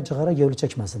de koyar cigara gevli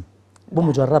çekmesin. Bu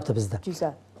mücerrabtı bizde.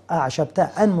 Güzel.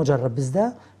 Ahşapta en mücerrab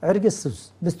bizde ırgısız.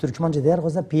 Biz Türkmence değer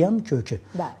o piyan kökü.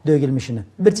 Dögülmüşünü.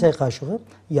 Bir çay kaşığı,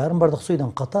 yarım bardak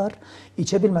suyundan katar,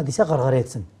 içebilmediyse gargara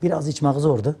etsin. Biraz içmek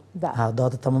zordu. Ha,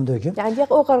 daha da tamam dögü. Yani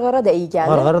o gargara da iyi geldi.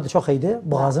 Gargara da çok iyiydi.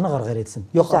 Boğazını gargara etsin.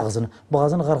 Yok güzel. Ağzını.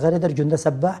 Boğazını gargara eder günde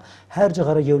sabah her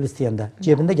cigara gevli isteyende.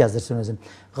 Cebinde gezdirsin özün.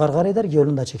 Gargara eder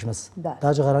gevlini de çekmez.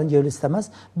 Daha cigaranın gevli istemez.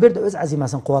 Bir de öz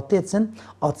azimesini kuvvetli etsin.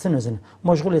 Atsın özünü.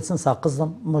 Meşgul etsin sakızla.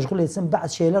 Meşgul etsin.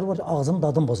 Bazı şeyler var ağzının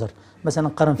tadını bozar.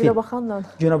 Mesela karanfil. Güne bakanla.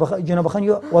 Güne bakan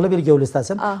yok. Ola bir gevli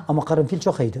istersen. Ama karanfil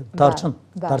çok iyiydi. Tarçın.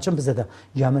 Tarçın bize de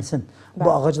gemirsin.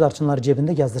 Bu ağaç tarçınları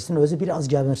cebinde gezdirsin. Özü biraz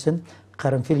gemirsin.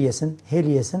 Karanfil yesin. Hel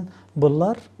yesin.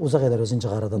 Bunlar uzak eder özün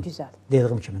cigaradan. Güzel.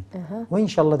 Dediğim kimin. Ve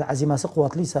inşallah da azimesi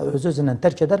kuvvetliyse özünden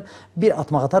terk eder. Bir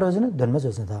atmak atar özünü dönmez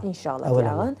özüne daha.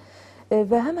 İnşallah.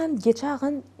 Ve hemen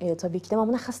geçen tabii ki de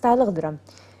buna hastalıqdır.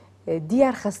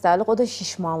 Diğer hastalık o da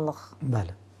şişmanlık. Bəli.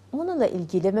 Bununla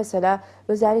ilgili mesela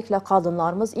özellikle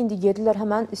kadınlarımız indi gelirler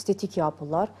hemen estetik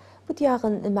yapırlar. Bu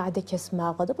diyağın mədə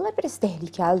kesməğidir. Bunlar biraz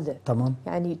tehlikelidir. Tamam.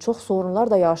 Yani çok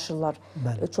sorunlar da yaşırlar.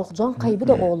 Bəli. Çok can kaybı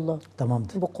da oldu.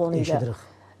 Tamamdır. Bu konuyla. Eşidirik.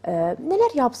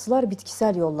 Neler yapsılar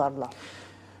bitkisel yollarla?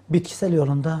 Bitkisel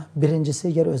yolunda birincisi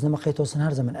yer özleme kayıt olsun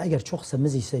her zaman. Eğer çok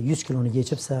semiz ise 100 kilonu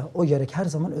geçipse o gerek her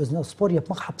zaman özüne spor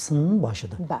yapmak hapsının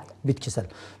başıdır. Bəli. Bitkisel.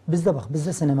 Bizde bak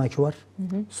bizde sinemaki var.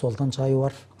 Soltan çayı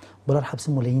var. Bunlar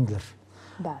hapsi muleyindir.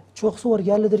 Çok su var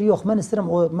yerlidir yok. Ben isterim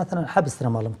o mesela hap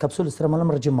isterim alım. Kapsül isterim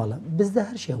alım rejim alım. Bizde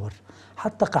her şey var.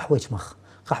 Hatta kahve içmek.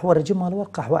 Kahve rejim alı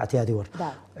var. Kahve ihtiyacı var.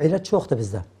 İlaç çok da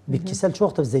bizde. Bitkisel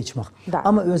çok da bizde içmek.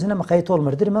 Ama özüne kayıt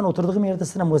olmalıdır. Ben oturduğum yerde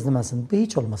sinem özlemesin. Bu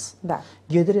hiç olmaz.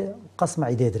 Gelir kasma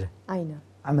idedir. Aynen.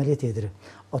 Ameliyat yedir.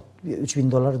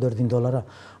 $3.000 $4.000.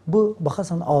 Bu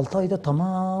bakarsan 6 ayda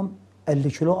tamam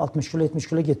 50 kilo, 60 kilo, 70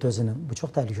 kilo gitti özüne. Bu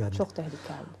çok tehlikeli. Çok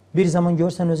tehlikeli. Bir zaman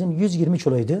görsen özün 120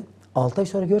 kiloydu. 6 ay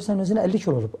sonra görsen özüne 50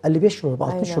 kilo olup, 55 kilo olup,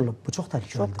 60 kilo olup. Bu çok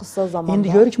tehlikeli. Çok kısa zamanda.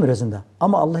 Şimdi görükmür özünde.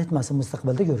 Ama Allah etmesin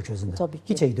müstakbelde görük özünde. Tabii ki.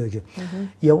 Hiç iyi dögü.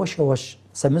 Yavaş yavaş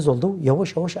semiz oldu,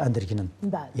 yavaş yavaş endirginin.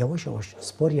 Yavaş yavaş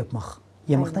spor yapmak.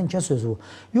 Yemekten kes sözü.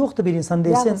 Yoktu bir insan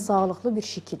değilsin. Yani sağlıklı bir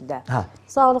şekilde.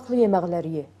 Sağlıklı yemekleri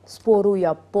ye. Sporu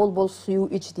yap, bol bol suyu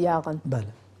iç diyağın. Bəli.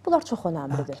 Bunlar çok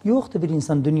önemlidir. Yoktu bir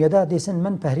insan dünyada desin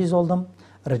ben pehriz oldum,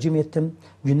 rejim ettim,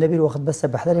 günde bir vakit bes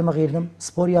sabahlar yemek yerdim,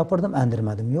 spor yapardım,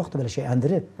 endirmedim. Yoktu böyle şey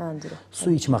endiri.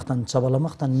 Su içmekten,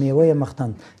 çabalamaktan, meyve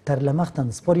yemekten, terlemekten,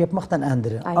 spor yapmaktan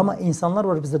endiri. Ama insanlar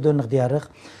var bizde dönük diyarıq.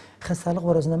 Hastalık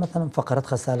var özünde mesela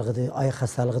fakarat hastalığıdır, ayak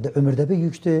hastalığıdır, ömürde bir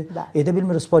yüktü.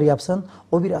 Edebilmir spor yapsın,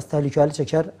 o biraz tehlikeli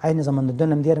çeker. Aynı zamanda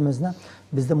dönem diğer özüne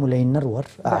bizde muleyinler var.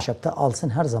 Ahşapta alsın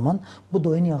her zaman. Bu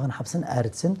doyun yağını hapsın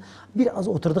eritsin. Biraz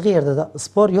oturduğu yerde de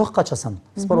spor yok kaçasın.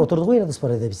 Spor oturduğu yerde spor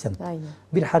edebilsin.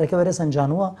 Bir hareket verirsen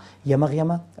canıva, yemek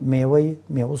yeme, meyve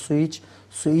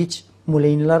su iç,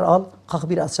 muleyinler al, kalk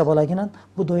biraz çabalayın.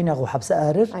 Bu doyun yağı hapse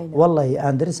erir. Vallahi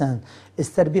endirirsen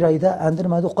ister bir ayda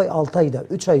endirmedi, koy 6 ayda,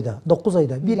 3 ayda, 9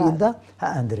 ayda, 1 yılda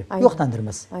endirir. Yok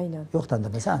endirmez. Yok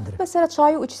endirmez, endirir. Mesela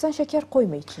çayı içsen şeker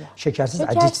koyma içine. Şekersiz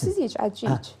acı iç.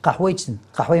 Kahve içsin.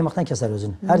 Kahve yemekten keser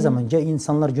özünü. Her zaman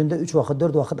insanlar günde 3 vakit,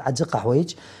 4 vakit acı kahve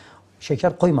iç.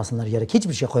 Şeker koymasınlar gerek.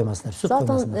 Hiçbir şey koymasınlar. Süt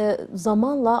koymasınlar. Zaten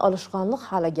zamanla alışkanlık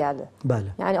hale geldi. Bəli.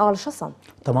 Yani alışasan.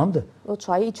 Tamamdır. O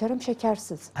çayı içerim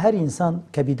şekersiz. Her insan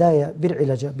kebidaya bir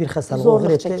ilaca, bir hastalığı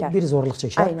bir zorluk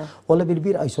çeker. Olabilir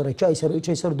bir ay sonra, 2 ay sonra, 3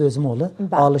 ay sonra dözümü olur.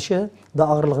 Alışı da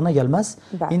ağırlığına gelmez.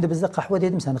 Şimdi bizde kahve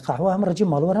dedim sana. Kahve hem rejim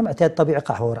malı var hem ihtiyat tabii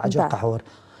kahve var. Acı kahve var.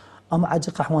 Ama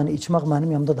acı kahveni içmek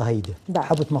benim yanımda daha iyiydi.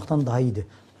 Habutmaktan daha iyiydi.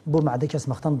 Bu mide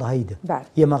kesmekten daha iyiydi.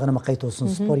 Yemeğine kayıt olsun,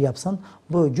 spor yapsın.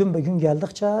 Bu gün be gün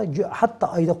geldikçe hatta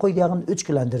ayda koy diyağın 3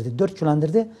 kilo endirdi, 4 kilo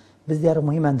endirdi. Biz diyarı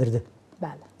mühim endirdi.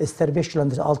 İster 5 kilo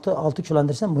endirse, 6 kilo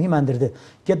endirsen mühim endirdi.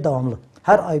 Get devamlı.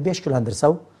 Her ay 5 kilo endirse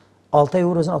 6 ay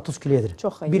eurozun 30 kilo yedir.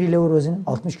 1 ile eurozun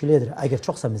 60 kilo yedir. Eğer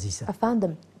çok semiz ise.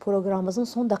 Efendim programımızın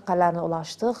son dakikalarına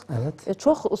ulaştık. Evet.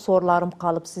 Çok sorularım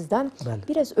kalıp sizden.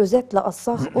 Biraz özetle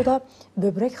alsak o da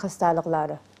böbrek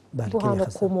hastalıkları. Bu hani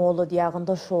komoğlu,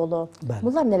 diyağında şoğlu.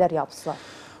 Bunlar neler yapsınlar?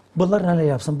 Bunlar neler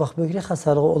yapsın? Bak böbrek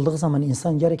hastalığı olduğu zaman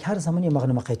insan gerek her zaman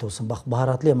yemeğine kayıt olsun. Bak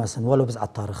baharatlı yemesin. Valla biz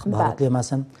attarıq. Baharatlı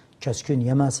yemesin. Keskün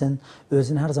yemesin.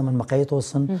 Özün her zaman makayet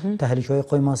olsun. Tehlikeye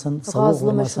koymasın.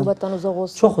 Gazlı meşrubattan uzak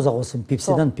olsun. Çok uzak olsun.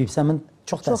 Pipsimin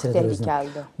çok tesir eder özüne.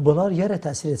 Bunlar yere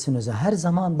tesir etsin özüne. Her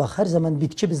zaman bak her zaman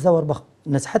bitki bizde var. Bak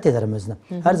nasihat ederim özüne.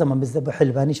 Her zaman bizde bu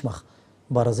helvani içmek.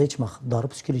 Barazı içmek. Darı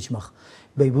püskülü içmek.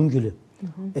 Beybun gülü.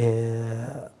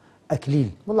 eklil.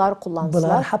 Bunları kullansalar.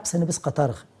 Bunlar hepsini biz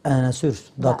katarıq. Anasür,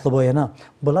 datlı boyana.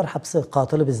 Bunlar hepsi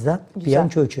katılı bizde. Piyan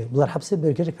kökü. Bunlar hepsi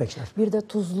bölgelik pekler. Bir de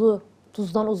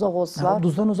tuzdan uzak olsalar.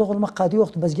 Tuzdan uzak olmak kadı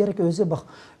yoktu. Biz gerek özü bak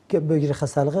bölgelik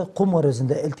hastalığı kum var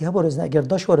özünde, iltihap var özünde, eğer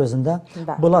daş var özünde.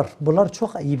 Bunlar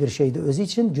çok iyi bir şeydi. Özü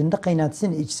için günde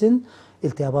kaynatsın, içsin.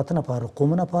 İltihabatını aparır,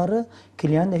 kumunu aparır,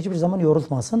 kliyen de hiçbir zaman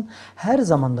yorulmasın. Her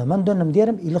zaman da ben dönem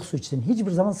diyelim iyilik su içsin.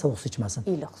 Hiçbir zaman soğuk su içmesin.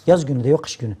 Yaz günü de yok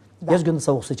kış günü. Yaz günü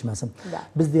soğuk su içmesin.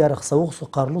 Biz diyarıq soğuk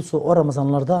su, karlı su o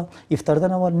Ramazanlarda iftarda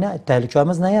ne var? Ne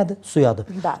tehlikemiz ne yadı? Su yadı.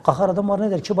 Kalkar adam var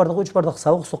nedir? 2 bardak 3 bardak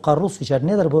soğuk su, karlı su içer.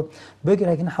 Nedir bu?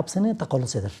 Bölgenin hapsini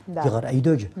takallıs eder. Yıgar,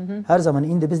 eydögü. Her zaman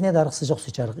indi biz ne deriz? Sıcak su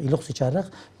içerik, iyilik su içerik.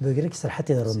 Bölgelik sıhhat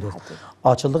eder onu diyor.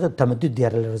 Açıldığı temeddüt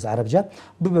diyerleriz Arapça.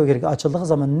 Bu bölgelik açıldığı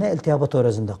zaman ne iltihabat var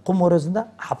özünde? Kum var özünde,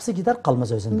 hapsi gider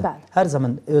kalmaz özünde. Her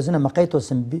zaman özüne makayet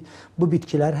olsun. Bu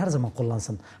bitkiler her zaman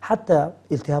kullansın. Hatta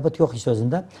iltihabat yok hiç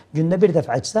özünde. Günde bir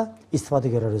defa açsa istifade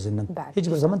görür özünden.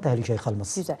 Hiçbir zaman tehlikeye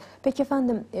kalmaz. Güzel. Peki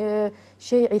efendim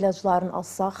ilaçların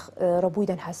alsak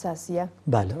rabuyden hassasiye.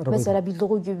 Mesela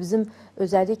bildiği gibi bizim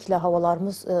özellikle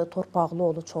havalarımız torpaqlı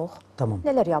olur çok. Tamam.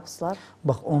 Neler yapsılar?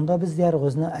 Bak onda biz diğer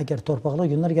özüne eğer torpaqlı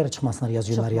günler geri çıkmasınlar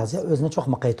yazıyorlar yazıyor. Özüne çok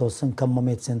makayet olsun, kammam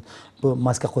etsin, bu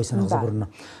maske koysun ağzı burnuna.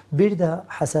 Bir de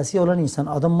hassasiye olan insan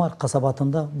adam var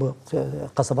kasabatında bu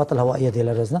kasabat-ı havaiye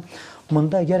diyorlar özüne.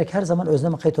 Bunda gerek her zaman özüne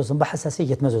makayet olsun. Bu hassasiye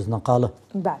gitmez özünden kalı.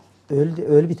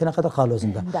 Öyle bitene kadar kalı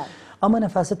özünde. Ama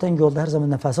nefesi tengolda her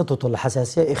zaman nefesi tutulur.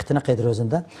 Hassasiye ihtinak edir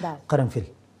özünde. Karanfil,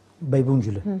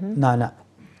 baybunculu, nana.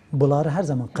 Bunları her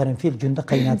zaman karanfil günde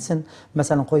kaynatsın.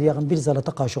 Mesela koyduğun bir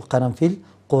zalata kaşık karanfil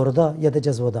koruda ya da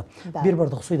cezvada. Bir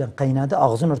bardak suyla kaynadı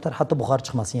ağzını örter hatta buhar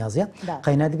çıkmasın yazıya.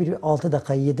 Kaynadı bir 6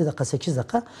 dakika, 7 dakika, 8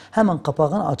 dakika hemen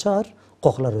kapağını açar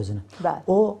koklar özünü.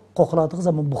 O kokladığı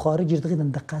zaman buharı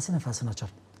girdiğinden dakikası nefesini açar.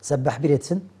 Sabah bir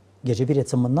etsin, gece bir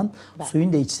etsin bundan.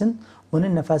 Suyunu da içsin.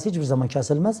 Onun nefesi hiçbir zaman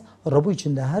kesilmez. Rabu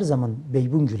içinde her zaman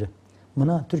beybun gülü.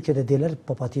 Buna Türkiye'de diyorlar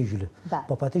papatya gülü.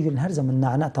 Papatya gülün her zaman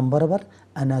na'na'tan beraber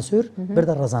anasür bir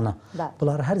de razana.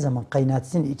 Bunlar her zaman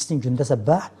kaynatsın, içsin günde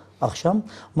sabah, akşam.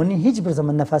 Bunun hiçbir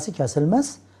zaman nefesi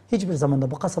kesilmez. Hiçbir zaman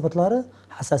da bu kasabatları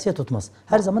hassasiyet tutmaz.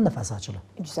 Her zaman nefesi açılır.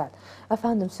 Güzel.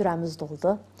 Efendim süremiz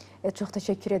doldu. Çok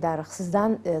teşekkür ederiz.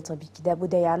 Sizden tabii ki de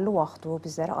bu değerli vakti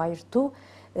bizlere ayırttı.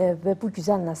 Ve bu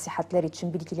güzel nasihatler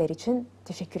için, bilgiler için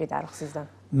teşekkür ederiz sizden.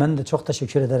 Ben de çok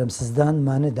teşekkür ederim sizden.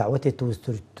 Beni davet ettiniz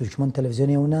Türkmen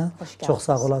televizyonuna. Çok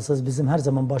sağ olasınız. Bizim her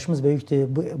zaman başımız büyüktü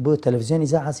bu televizyon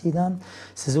izahasıyla.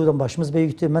 Sizden başımız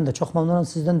büyüktü. Ben de çok memnunum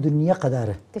sizden dünya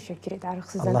kadarı. Teşekkür ederiz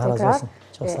sizden Allah tekrar. Razı olsun.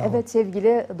 Çok sağ olun. Evet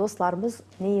sevgili dostlarımız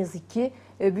ne yazık ki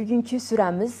bugünkü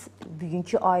süremiz,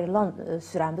 bugünkü ayrılan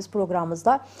süremiz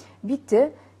programımızda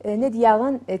bitti. Ne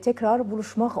diyelim tekrar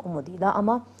buluşmak umuduyla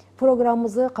ama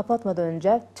programımızı kapatmadan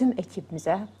önce tüm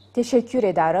ekibimize teşekkür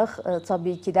ederiz.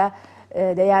 Tabii ki de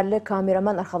değerli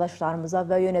kameraman arkadaşlarımıza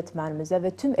ve yönetmenimize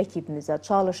ve tüm ekibimize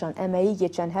çalışan, emeği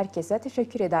geçen herkese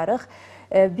teşekkür ederiz.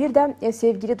 Bir de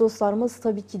sevgili dostlarımız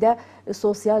tabii ki de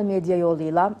sosyal medya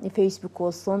yoluyla, Facebook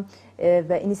olsun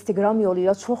ve Instagram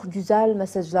yoluyla çok güzel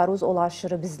mesajlarınız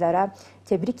ulaşır bizlere.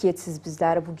 Tebrik etsiz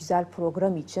bizleri bu güzel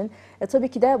program için. Tabii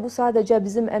ki de bu sadece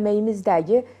bizim emeğimiz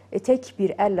değil, tek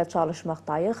bir elle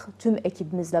çalışmaktayız. Tüm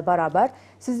ekibimizle beraber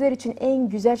sizler için en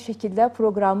güzel şekilde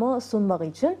programı sunmak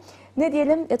için. Ne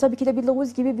diyelim, tabii ki de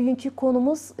bildiğiniz gibi bugünkü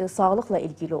konumuz sağlıkla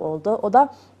ilgili oldu. O da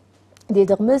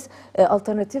dediğimiz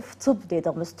alternatif tıp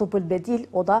dediğimiz tıbbül bedil,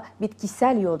 o da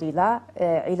bitkisel yoluyla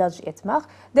ilaç etmek.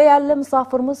 Değerli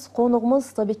misafirimiz,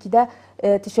 konuğumuz tabii ki de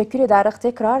teşekkür ederiz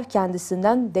tekrar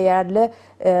kendisinden. Değerli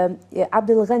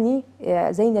Abdülgani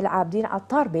Zeynelabdin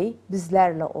Aktar Bey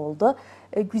bizlerle oldu.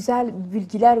 Güzel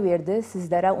bilgiler verdi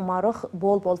sizlere. Umarım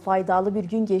bol bol faydalı bir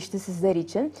gün geçti sizler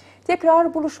için.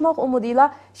 Tekrar buluşmak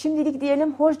umuduyla şimdilik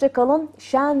diyelim hoşça kalın,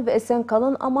 şen ve esen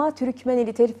kalın ama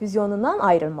Türkmeneli televizyonundan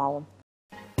ayrılmayın.